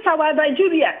how this our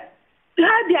Nigeria,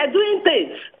 how they are doing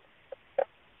things.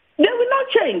 They will not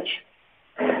change.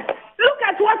 Look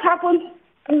at what happened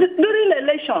during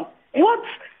election. What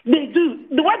they did.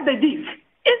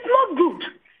 It's not good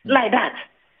like that.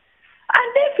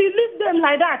 And if you leave them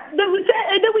like that, they will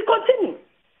say they will continue.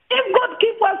 If God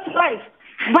keep us alive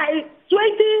by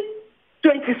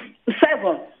 2027,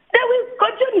 they will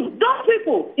continue. Those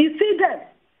people, you see them,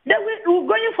 they will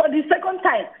going for the second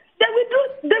time. They will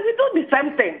do the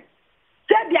same thing.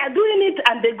 Say they are doing it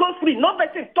and they go free.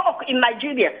 Nobody talk in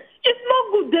Nigeria. It's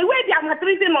not good. The way they are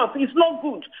treating us is not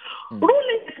good.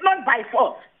 Ruling is not by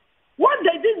force. What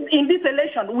they did in this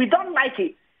election, we don't like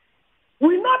it.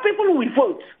 We know people will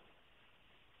vote.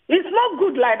 It's not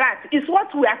good like that. It's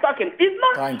what we are talking. It's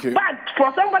not bad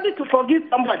for somebody to forgive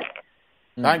somebody.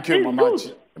 Thank you,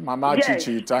 Mama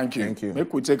Chichi. Thank you.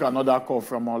 Make we take another call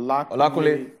from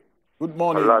Olakule. Good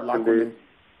morning, Olakule.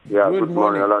 Yeah, good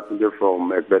morning. Olatunde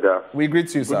from Ekbeda. We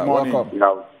greet you, sir. Welcome.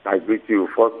 Yeah, I greet you,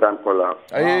 first time caller.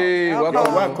 Hey,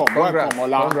 welcome.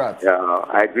 Congrats. Yeah,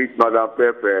 I greet Madam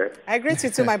Pepe. I greet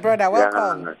you too, my brother.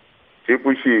 Welcome. Yeah.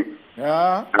 Triple Chief.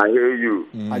 Yeah. I hear you.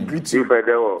 I greet you.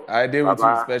 I deal with you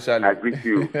especially. I greet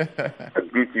you. I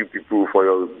greet you people for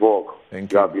your work.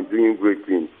 Thank you. You have been doing great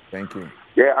things. Thank you.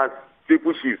 Yeah, as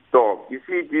Triple Chief talk, you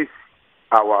see this,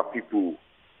 our people,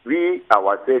 we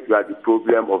ourselves are the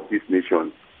problem of this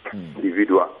nation.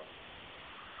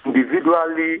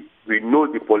 Individually, we know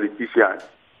the politicians.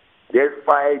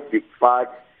 Despite the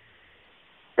fact,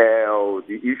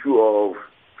 the issue of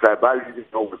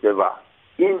tribalism or whatever,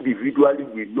 individually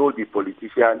we know the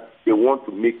politicians. They want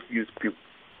to make use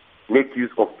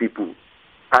of people,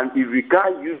 and if we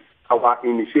can't use our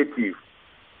initiative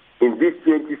in this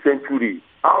 20th century,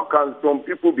 how can some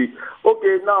people be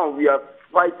okay? Now we are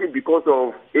fighting because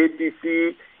of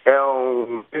APC.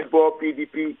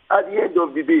 PDP. At the end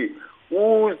of the day,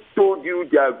 who told you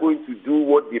they are going to do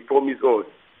what they promised us?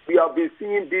 We have been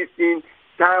seeing this thing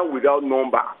time without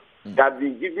number. They have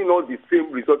been giving us the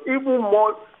same result, even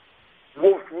more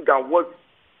woeful than what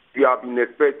we have been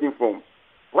expecting from.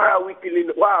 Why are we killing?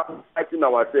 Why are we fighting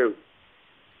ourselves?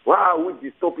 Why are we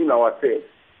disturbing ourselves?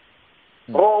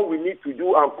 All we need to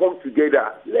do and come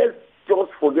together. Let's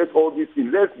just forget all these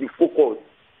things. Let's be focused.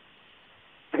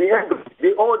 At the end of the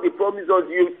day, all the promises,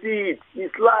 you see it,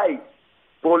 it's lies.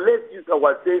 But let's use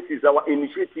our senses, our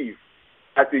initiative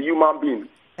as a human being.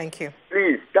 Thank you.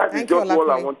 Please, that is just all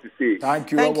I want to say.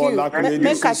 Thank you.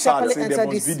 This is sad. There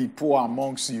must be the poor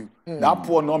amongst you. That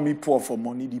poor not me poor for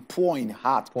money, the poor in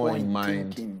heart, poor in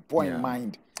mind, thinking, poor in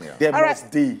mind. There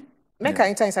must be. Make our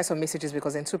enter inside some messages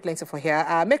because then too plenty for here.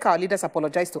 Make our leaders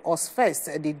apologize to us first.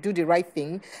 They do the right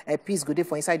thing. Peace good day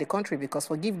for inside the country because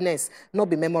forgiveness not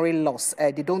be memory loss.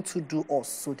 They don't to do us,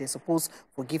 so they suppose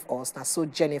forgive us. Now, so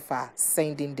Jennifer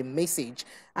sending the message,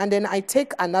 and then I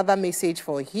take another message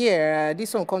for here.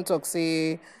 This one contact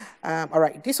say, all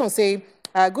right. This one say.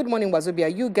 Good morning, Wazobia.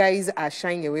 You guys are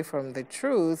shying away from the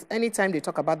truth. Anytime they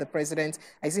talk about the president,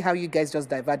 I see how you guys just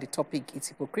divert the topic. It's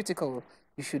hypocritical.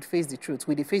 You should face the truth.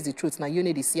 We face the truth. Now, you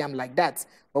need to see them like that,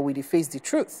 but we face the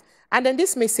truth. And then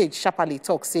this message, sharply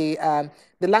talk, say,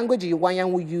 the language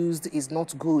Iwanyanwu used is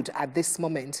not good at this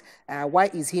moment. Why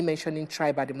is he mentioning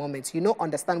tribe at the moment? You know,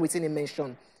 understand what's in a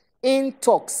mention. In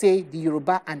talk, say the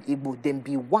Yoruba and Igbo, them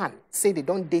be one. Say they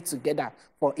don't date together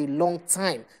for a long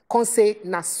time. Can say,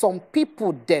 na some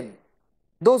people them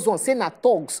Those ones, say na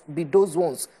thugs be those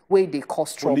ones where they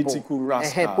cause trouble. Political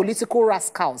rascals. Political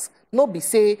rascals. No be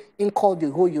say in call the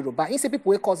whole Yoruba. He say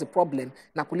people will cause the problem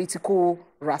na political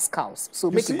rascals. So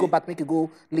make you go back, make you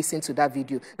go listen to that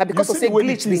video. Now because of say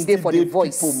glitch being there for the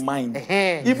voice. Mind.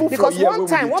 Even because one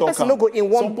time, one person no go in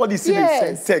one. Somebody see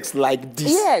the same text like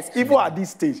this. Yes. Even at this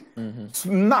stage.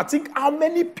 Now think how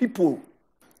many people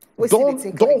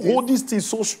don't hold this thing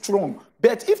so strong.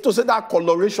 But if to say that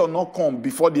coloration not come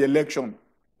before the election,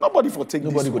 nobody for take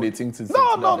nobody this. Nobody go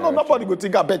think nobody go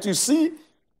think that. But you see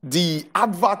the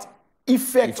advert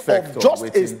effect of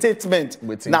just a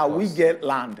statement. Now we get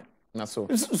land. So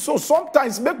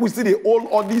sometimes make we see the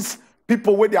all these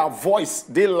people where their voice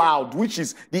they loud, which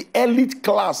is the elite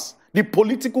class, the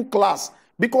political class,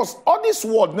 because all this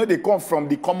word no they come from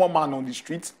the common man on the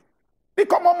streets. The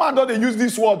common man don't they use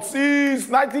this word. Since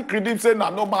 90 credit say na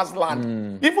no man's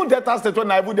land. Even data state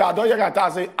when I even they don't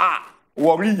hear say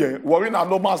worry na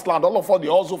no man's land. All of us they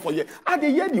also for you. And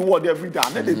they hear the word every day.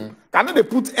 Can they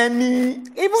put any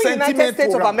even United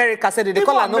States of America said they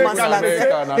call it no man's land.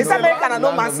 They say America na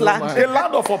no man's land. A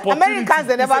land of opportunity. Americans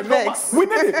they never vex. We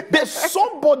need it. There's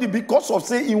somebody because of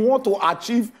say he want to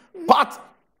achieve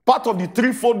part of the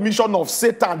threefold mission of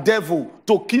Satan, devil,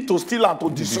 to kill, to steal, and to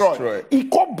destroy. He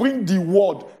can't bring the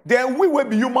word. Then we will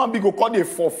be human being, call they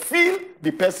fulfill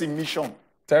the person mission.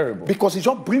 Terrible. Because he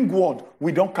just bring word,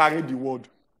 we don't carry the word.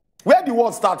 Where the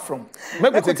word start from?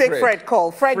 Maybe we take Fred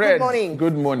call. Fred, good morning.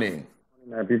 Good morning.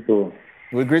 My people.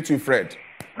 We greet you, Fred.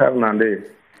 Have a day.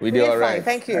 We did all right.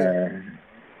 Thank you.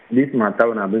 This matter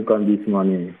when I been come this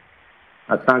morning,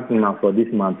 I thank him for this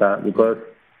matter because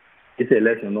this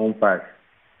election don't pass.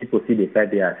 People see they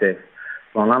fight themselves.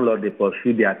 Some landlord they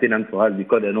pursue their tenants for us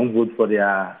because they don't vote for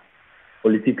their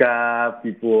political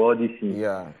people, all these things.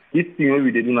 Yeah. This thing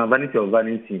we they do now vanity of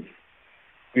vanity.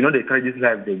 You know they try this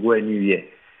life, they go anywhere.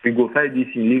 We go fight this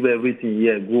thing, leave everything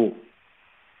here, go.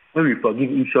 When we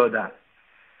forgive each other.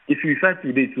 If we fight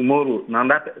today, tomorrow, now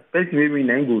that person maybe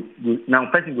now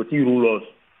person go to rule us.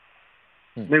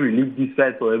 Maybe leave this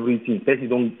fight for everything. Person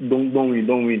don't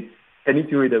win.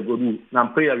 Anything we they go do. Now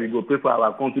prayer we go pray for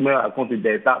our country,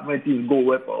 there. When things go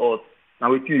well for us. Now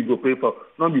we go pray for.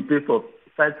 Not be pray for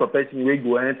fight for person we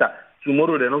go enter.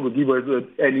 Tomorrow they're not going to give us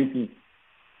anything.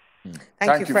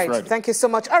 Thank you, Fred. Thank you so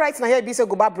much. All right, now here be so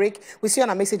go back break. We see on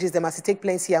our messages them as it take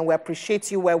place here, and we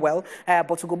appreciate you well.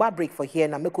 But to go back break for here,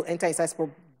 now make we enter inside for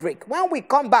break. When we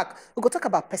come back, we go talk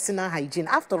about personal hygiene.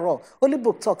 After all, Holy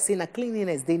Book talks saying that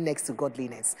cleanliness day next to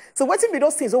godliness. So what if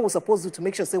those things all we're supposed to do to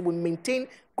make sure say we maintain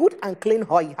good and clean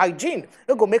hygiene?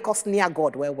 It go make us near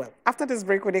God well. After this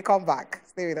break, when they come back,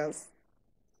 stay with us.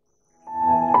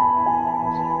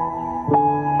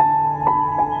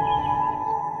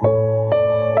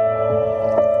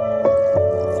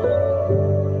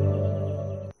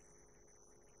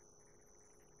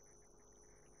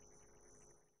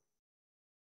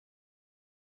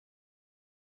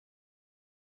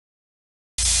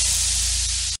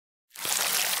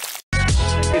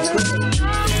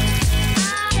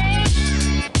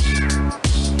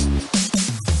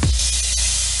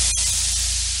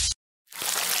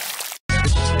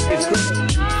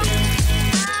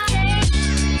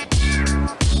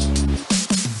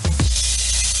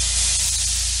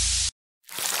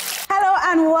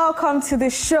 Welcome to the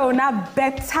show. Now,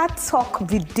 better talk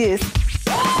with this.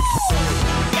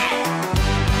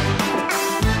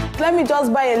 Let me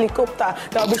just buy a helicopter.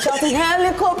 They'll be shouting,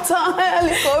 helicopter,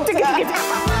 helicopter.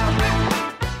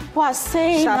 Was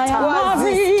saying I am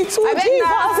ready to give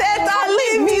us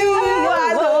leave you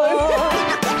alone.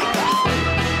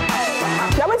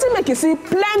 Now, what you make you see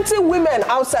plenty women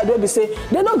outside where they say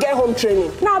they don't get home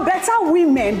training. Now, better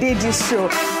women did this show.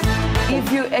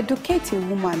 If you educate a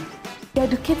woman, you're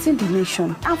educating the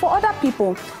nation. And for other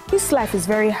people, this life is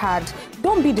very hard.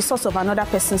 Don't be the source of another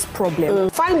person's problem.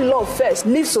 Find love first,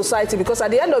 leave society, because at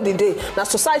the end of the day, now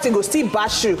society go still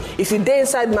bash you if you stay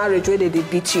inside marriage where they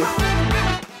beat you.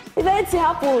 If anything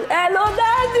happen, hello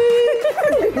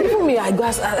daddy. Even me,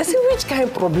 I say which kind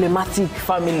of problematic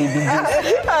family be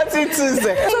this?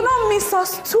 So don't miss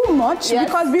us too much,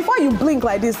 because before you blink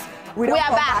like this, we are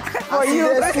back for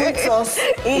you.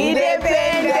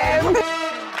 Independent.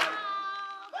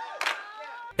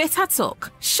 Better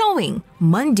Talk, showing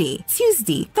Monday,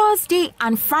 Tuesday, Thursday,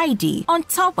 and Friday on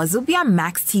top Wazobia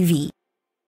Max TV.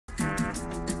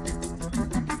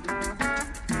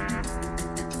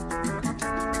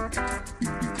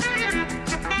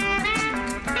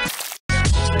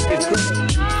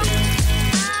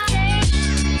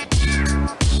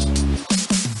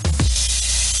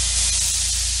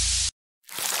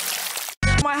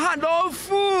 My hand all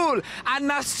full, and And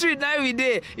na street now every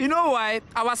day. You know why?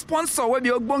 Our sponsor will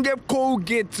be Ogbonge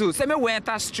Colgate too. Say me we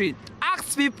enter street.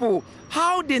 Ask people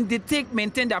how they take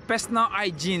maintain their personal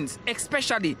hygiene,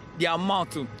 especially their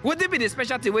mouth too. Would it be the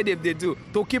specialty way they do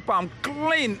to keep them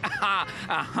clean?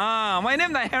 My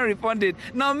name is Henry Pondit.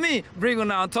 Now me bring on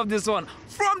on top this one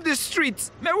from the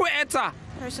streets. Me we enter.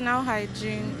 Personal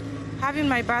hygiene, having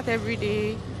my bath every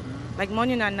day, like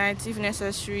morning and night if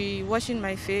necessary, washing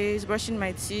my face, brushing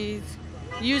my teeth,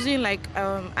 using like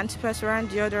antiperspirant,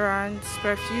 deodorants,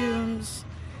 perfumes,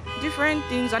 different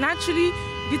things. And actually,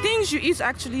 the things you eat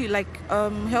actually like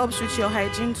helps with your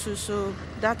hygiene too, so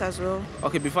that as well.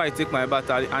 Okay, before I take my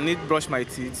bath, I need to brush my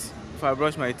teeth. If I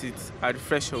brush my teeth, I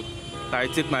refresh up. I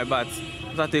take my bath.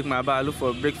 After I take my bath, I look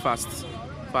for breakfast.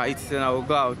 If I eat, then I will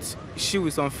go out, chill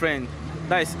with some friends.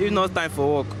 That is, if not time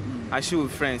for work, I chill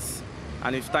with friends.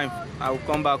 And if time, I will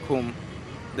come back home,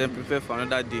 then prepare for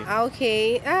another day.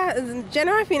 Okay,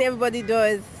 general thing everybody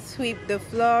does, sweep the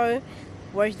floor,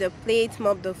 wash the plates,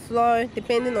 mop the floor,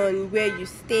 depending on where you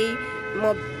stay,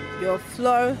 mop your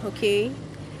floor, okay?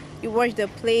 You wash the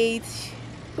plates,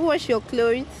 you wash your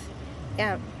clothes,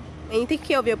 yeah. And you take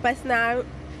care of your personal,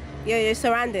 your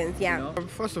surroundings, yeah.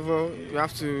 First of all, you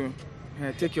have to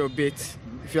take your bath.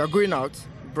 If you are going out,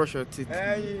 brush your teeth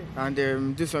and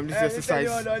do some exercise.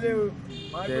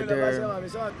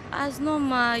 As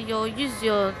normal, you use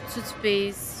your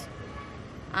toothpaste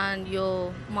and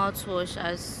your mouthwash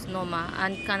as normal,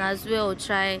 and can as well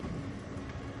try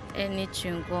any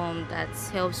chewing gum that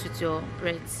helps with your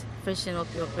breath, freshen up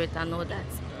your breath and all that.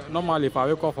 Normally, if I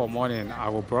wake up for morning, I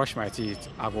will brush my teeth,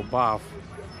 I will bath,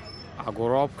 I go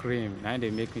rub cream, and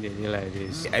they make me the day like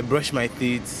this. I brush my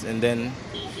teeth and then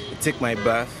take my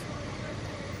bath.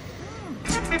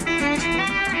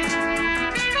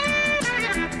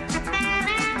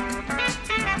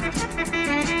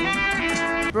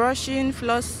 Brushing,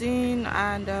 flossing,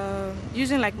 and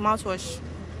using like mouthwash.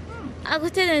 I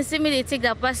would tell them, say me they take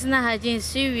their personal hygiene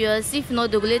serious. If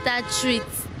not, they will later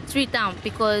treat them,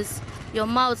 because your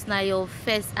mouth now your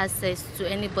first access to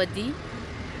anybody.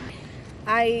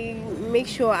 I make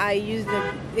sure I use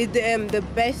the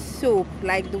best soap,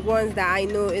 like the ones that I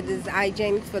know it is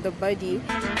hygienic for the body.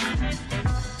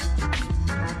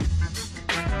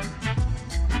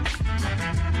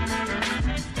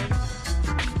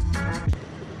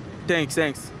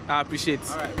 Thanks. I appreciate it.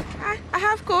 All right. I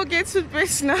have Colgate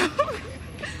toothpaste now.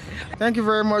 Thank you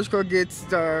very much, Colgate,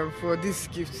 for this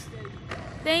gift.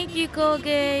 Thank you,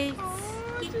 Colgate.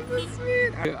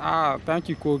 Thank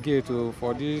you, Colgate,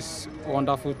 for this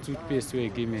wonderful toothpaste you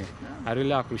give me. I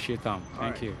really appreciate them.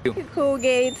 Thank you.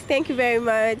 Colgate, thank you very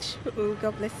much.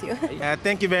 God bless you.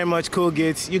 Thank you very much,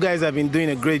 Colgate. You guys have been doing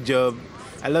a great job.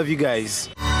 I love you guys.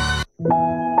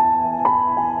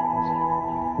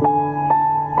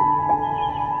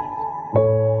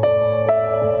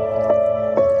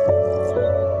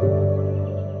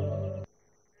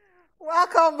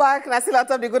 Welcome back. Now still on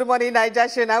top of the Good Morning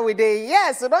Naija show now with day.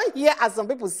 Yes, we don't hear as some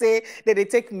people say that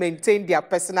they maintain their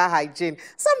personal hygiene.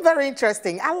 Some very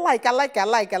interesting. I like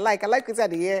what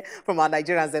I hear from our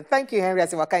Nigerians. And thank you, Henry,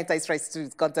 as you kind of tries to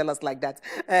tell us like that.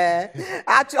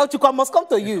 Ochukwa must come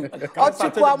to you.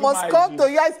 Ochukwa must come to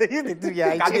you. I say you need to do your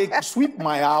hygiene. I sweep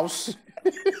my house.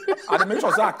 I make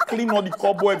sure I clean all the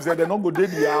cobwebs and they don't go to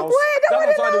the house.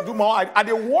 That's why they do my. I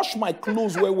they wash my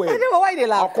clothes well. Why they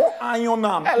laugh? I call iron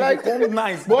them. I like them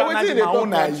nice. But that's my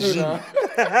own hygiene.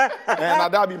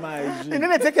 And that be my hygiene. You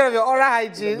need to take care of your oral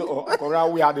hygiene.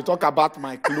 Oral, we had to talk about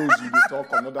my clothes. You talk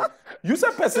another. You say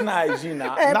personal hygiene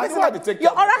now. That's why they take care.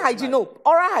 Your oral hygiene, no.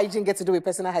 Oral hygiene gets to do with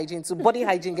personal hygiene. So body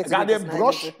hygiene gets to do with personal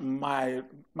hygiene. I brush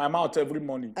my mouth every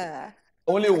morning.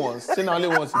 Only once. Say now only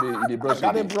once they brush.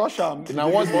 I didn't brush them. Now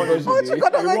once they brush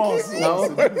once.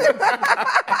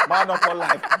 Man of all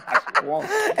life.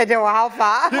 And then how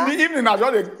far? In the evening, I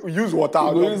just use water.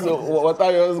 You use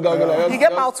water. You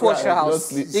get mouthwash your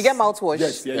house. You get mouthwash.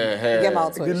 Yes. You get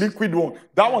mouthwash. The liquid one.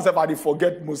 That one's about to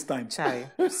forget most times.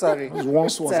 Sorry.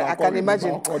 I can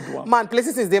imagine. Man,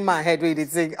 places is the man head with it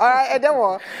thing. All right, and then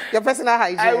what? Your personal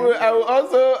hygiene. I will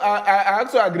also. I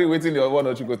actually agree with you. One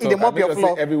or two go talk. They mop your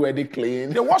floor. Everywhere they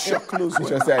clean. They wash your clothes.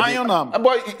 Iron them.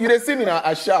 But you see me now,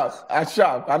 I sharp.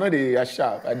 I know they are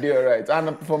sharp. I do all right.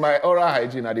 And for my oral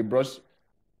hygiene, I brush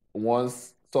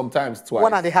once, sometimes twice.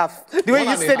 1.5. The way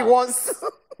you said it once.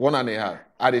 1.5.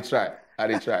 I try. I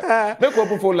dey try. Make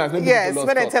open phone lines. Yes,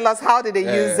 when they tell us how did they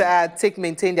use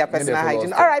maintain their personal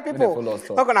hygiene. All right, people,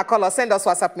 we're gonna call us, send us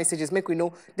WhatsApp messages, make we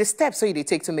know the steps so you they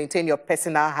take to maintain your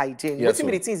personal hygiene. Yes,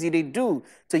 what the things you they do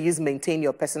to maintain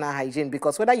your personal hygiene,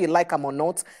 because whether you like them or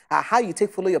not, how you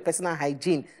follow your personal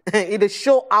hygiene, it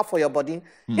show up for your body.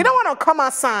 You don't want to come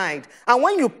outside, and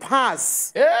when you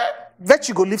pass, bet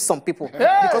you go leave some people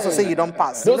because you say you don't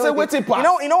pass. Don't say wait it pass.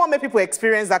 You know what make people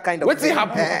experience that kind of wait thing. It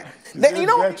happen. You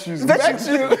know,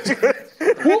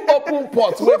 who open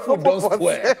pots where food don't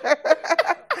spoil?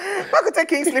 I could take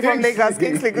Kingsley from Lagos.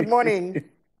 Kingsley, good morning.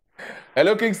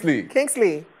 Hello, Kingsley.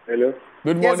 Kingsley. Hello.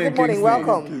 Good morning, yes, good morning. Kingsley.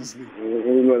 Welcome.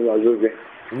 Good morning, Wazobia.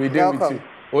 We did with you.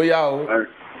 Oh, yeah. All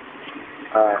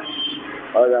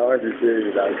I want to say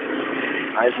is that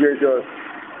I feel just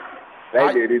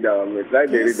like they read our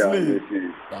message.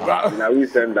 Now we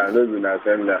send that, no do not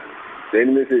send that. The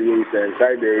message we send,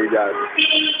 try to read that.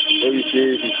 When you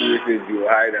say message, you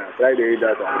hide and try to read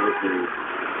that and message.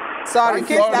 Sorry,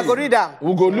 Kingsley, I go read them.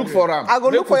 We'll go look for them. I go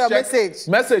look for your message.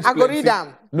 I go read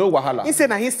them. No wahala. He said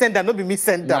that he send them, not be me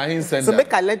send them. So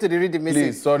make I learn to read the message.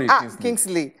 Please, sorry,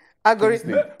 Kingsley. I go read.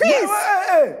 Peace.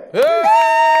 Hey!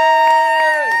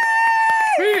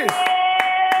 Peace.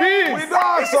 Peace. We don't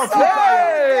have some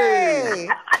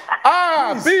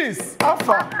peace.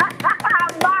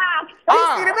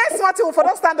 The remain smart for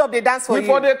don't stand up, they dance for you.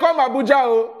 Before they come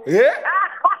Abuja, yeah?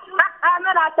 I'm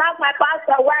not attack my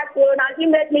pastor wife, and she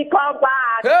made me come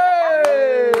back.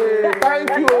 Hey! Thank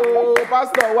you,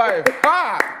 pastor wife.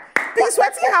 Peace,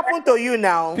 what happened to you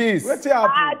now? Peace. What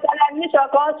happened? Television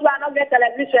comes through, I don't get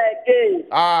television again.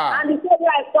 And the same way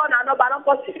I saw now, but I don't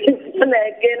put television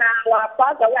again. And our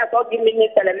pastor wife not giving me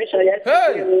television yesterday.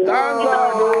 Hey! Thank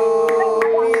God.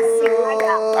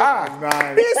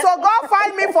 Peace, so go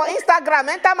find me for Instagram.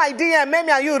 Enter my DM,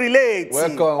 maybe and you relate.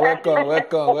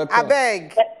 Welcome. I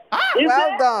beg.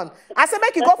 Well done. I said,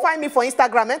 make you go find me for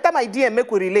Instagram. Enter my DM, make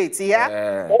we relate,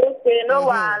 yeah? Okay, no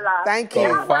wahala. Thank you.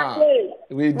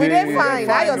 We did fine.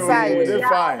 How your side? We did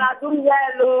fine. They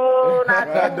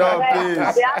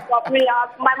ask of me.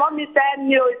 My mommy send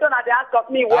me. So now they ask of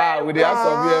me. We they ask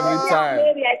of you every time. I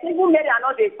think Mary are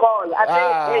not they call.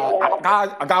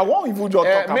 I won't even just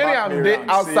talk about Miriam. They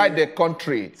outside the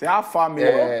country. Say how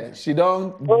family. She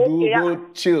don't go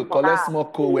chill, collect small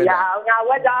cool weather.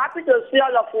 We're happy to see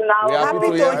all of you now. We are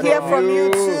happy to hear from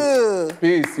you too.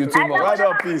 Peace, you too much. Right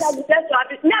up, peace.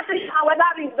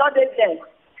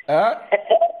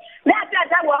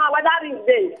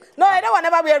 No, I don't want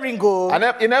never wear ring go.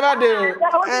 You never do. You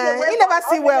never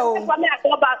see well.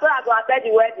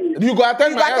 You go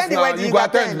attend now. You go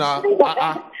attend now.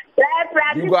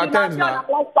 You go attend now.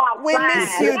 We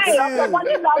miss you too.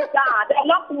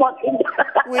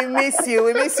 We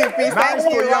miss you, peace. Nice Thank to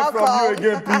you. hear from you Welcome.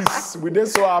 again, peace. We did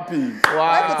so happy.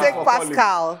 Wow. Let me take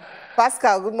Pascal.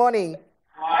 Pascal, good morning.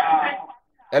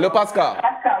 Hello, Pascal.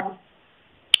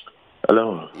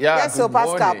 Hello. Yeah, yes, so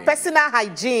Pascal, morning. personal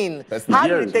hygiene. How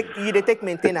do you take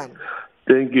maintenance?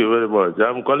 Thank you very much.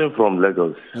 I'm calling from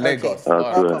Lagos. Lagos.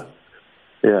 Okay.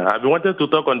 Yeah, I've been wanting to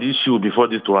talk on the issue before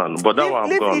this one, but that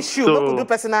one I'm gone. Issue, so, we do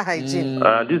personal hygiene.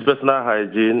 This personal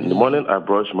hygiene, in the morning I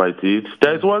brush my teeth.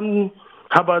 There is one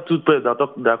herbal toothpaste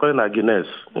they're calling a Guinness.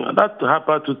 That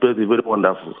herbal toothpaste is very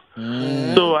wonderful.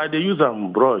 So I use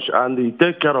and brush, and they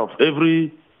take care of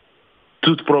every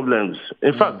tooth problems.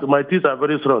 In fact, my teeth are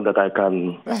very strong that I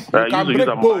can use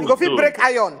them. You can break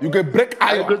iron. You can break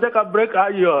iron. You can break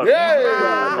iron.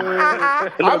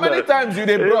 Yeah. How many times do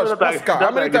they brush, Pascal?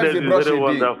 How many times do they brush a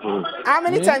day? How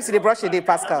many times do they brush a day,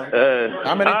 Pascal?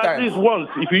 How many times? At least once.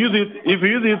 If you use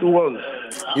it once,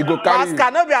 you go carry.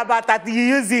 Pascal, not be about that. You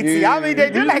use it. How many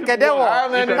they do like a devil? How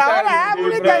many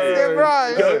times they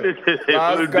brush?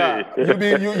 Pascal,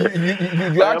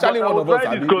 you actually one of us.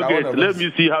 Let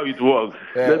me see how it works.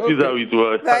 Let's see how it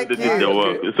works.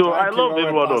 So I love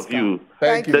every one of you.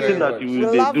 Thank you very much. They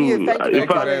do. Thank you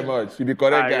very much. You be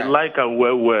correct guy. I like and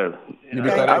well. You be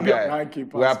correct guy.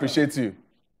 We appreciate you.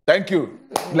 Thank you.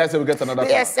 Let's say we get another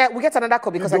call. Yes, we get another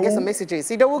call because I get some messages.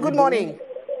 Idowu, good morning.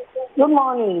 Good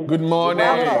morning. Good morning.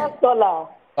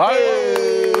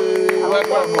 Hey.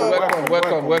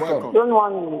 Welcome. Good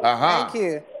morning. Thank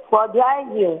you. For the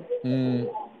idea,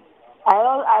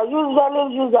 I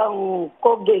usually use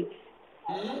Colgate.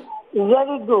 It's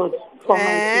very good for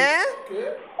my teeth.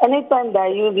 Anytime that I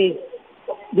use it,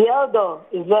 the odor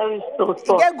is very strong.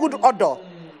 You get good odor.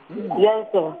 Yes,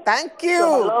 sir. Thank you.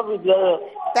 So I love it very much.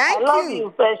 Thank you. I love you,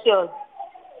 Precious.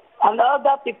 And the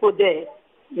other people there,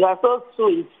 you are so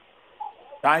sweet.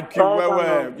 Thank you.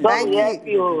 Well. Thank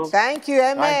you. Thank you,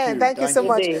 amen. Thank you so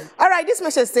much. All right, this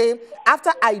message say,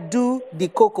 after I do the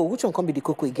cocoa, which one can be the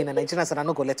cocoa again? And Nigerians are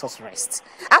not going to let us rest.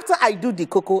 After I do the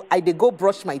cocoa, I dey go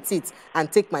brush my teeth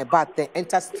and take my bath, then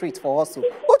enter street for hustle.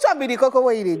 Which one be the cocoa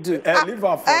what you do? Leave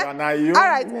her for an eye. All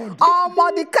right.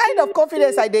 The kind of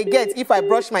confidence I dey get if I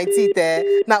brush my teeth,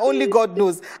 now only God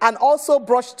knows. And also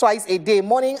brush twice a day,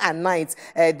 morning and night.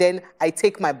 Then I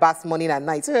take my bath morning and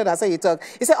night. So that's how you talk.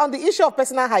 He said, on the issue of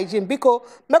personal hygiene, Biko,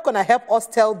 not gonna help us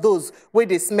tell those where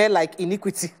they smell like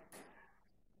iniquity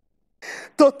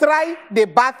to try the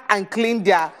bath and clean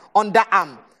their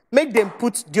underarm. Make them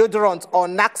put deodorant or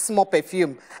knack small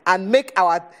perfume and make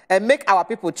our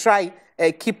people try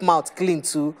keep mouth clean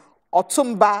too.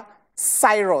 Otumba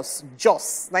Cyrus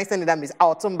Joss. Nice thing that means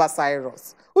Otumba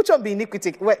Cyrus. Which one be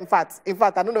iniquity? Well, in fact, I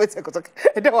don't know what to talk.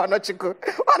 They want not chico.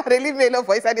 Why not they leave me alone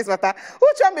for inside this matter?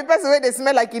 Which one be person where they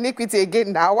smell like iniquity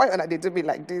again now? Why not they do me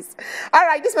like this? All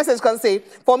right, this message can say,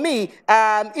 for me,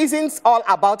 isn't all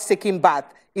about taking bath.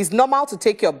 It's normal to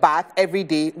take your bath every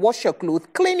day, wash your clothes,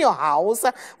 clean your house.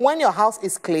 When your house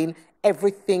is clean,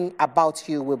 everything about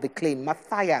you will be clean.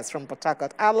 Matthias from Port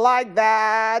Harcourt. I like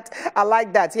that. I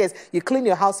like that. Yes, you clean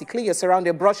your house, you clean your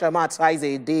surroundings, brush your mouth twice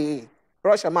a day.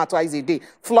 Brush your mouth twice a day.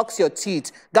 Floss your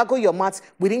teeth. Gargle your mouth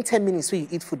within 10 minutes when you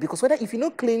eat food. Because whether if you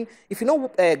don't clean, if you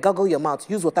don't gargle your mouth,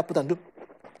 use water, put and do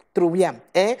through yam.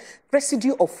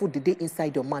 Residue of food the day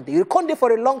inside your mouth. You can't do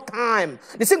for a long time.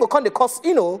 The thing will come the cause,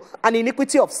 an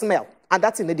iniquity of smell. And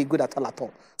that's not good at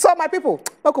all. So my people,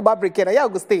 I could break here. I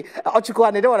go stay. I don't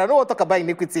want to talk about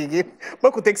iniquity again. I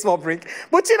could take small break.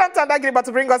 But you don't about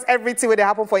to bring us everything where they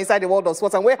happen for inside the world of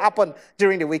sports and what happened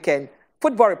during the weekend.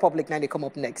 Football Republic now they come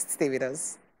up next. Stay with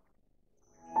us.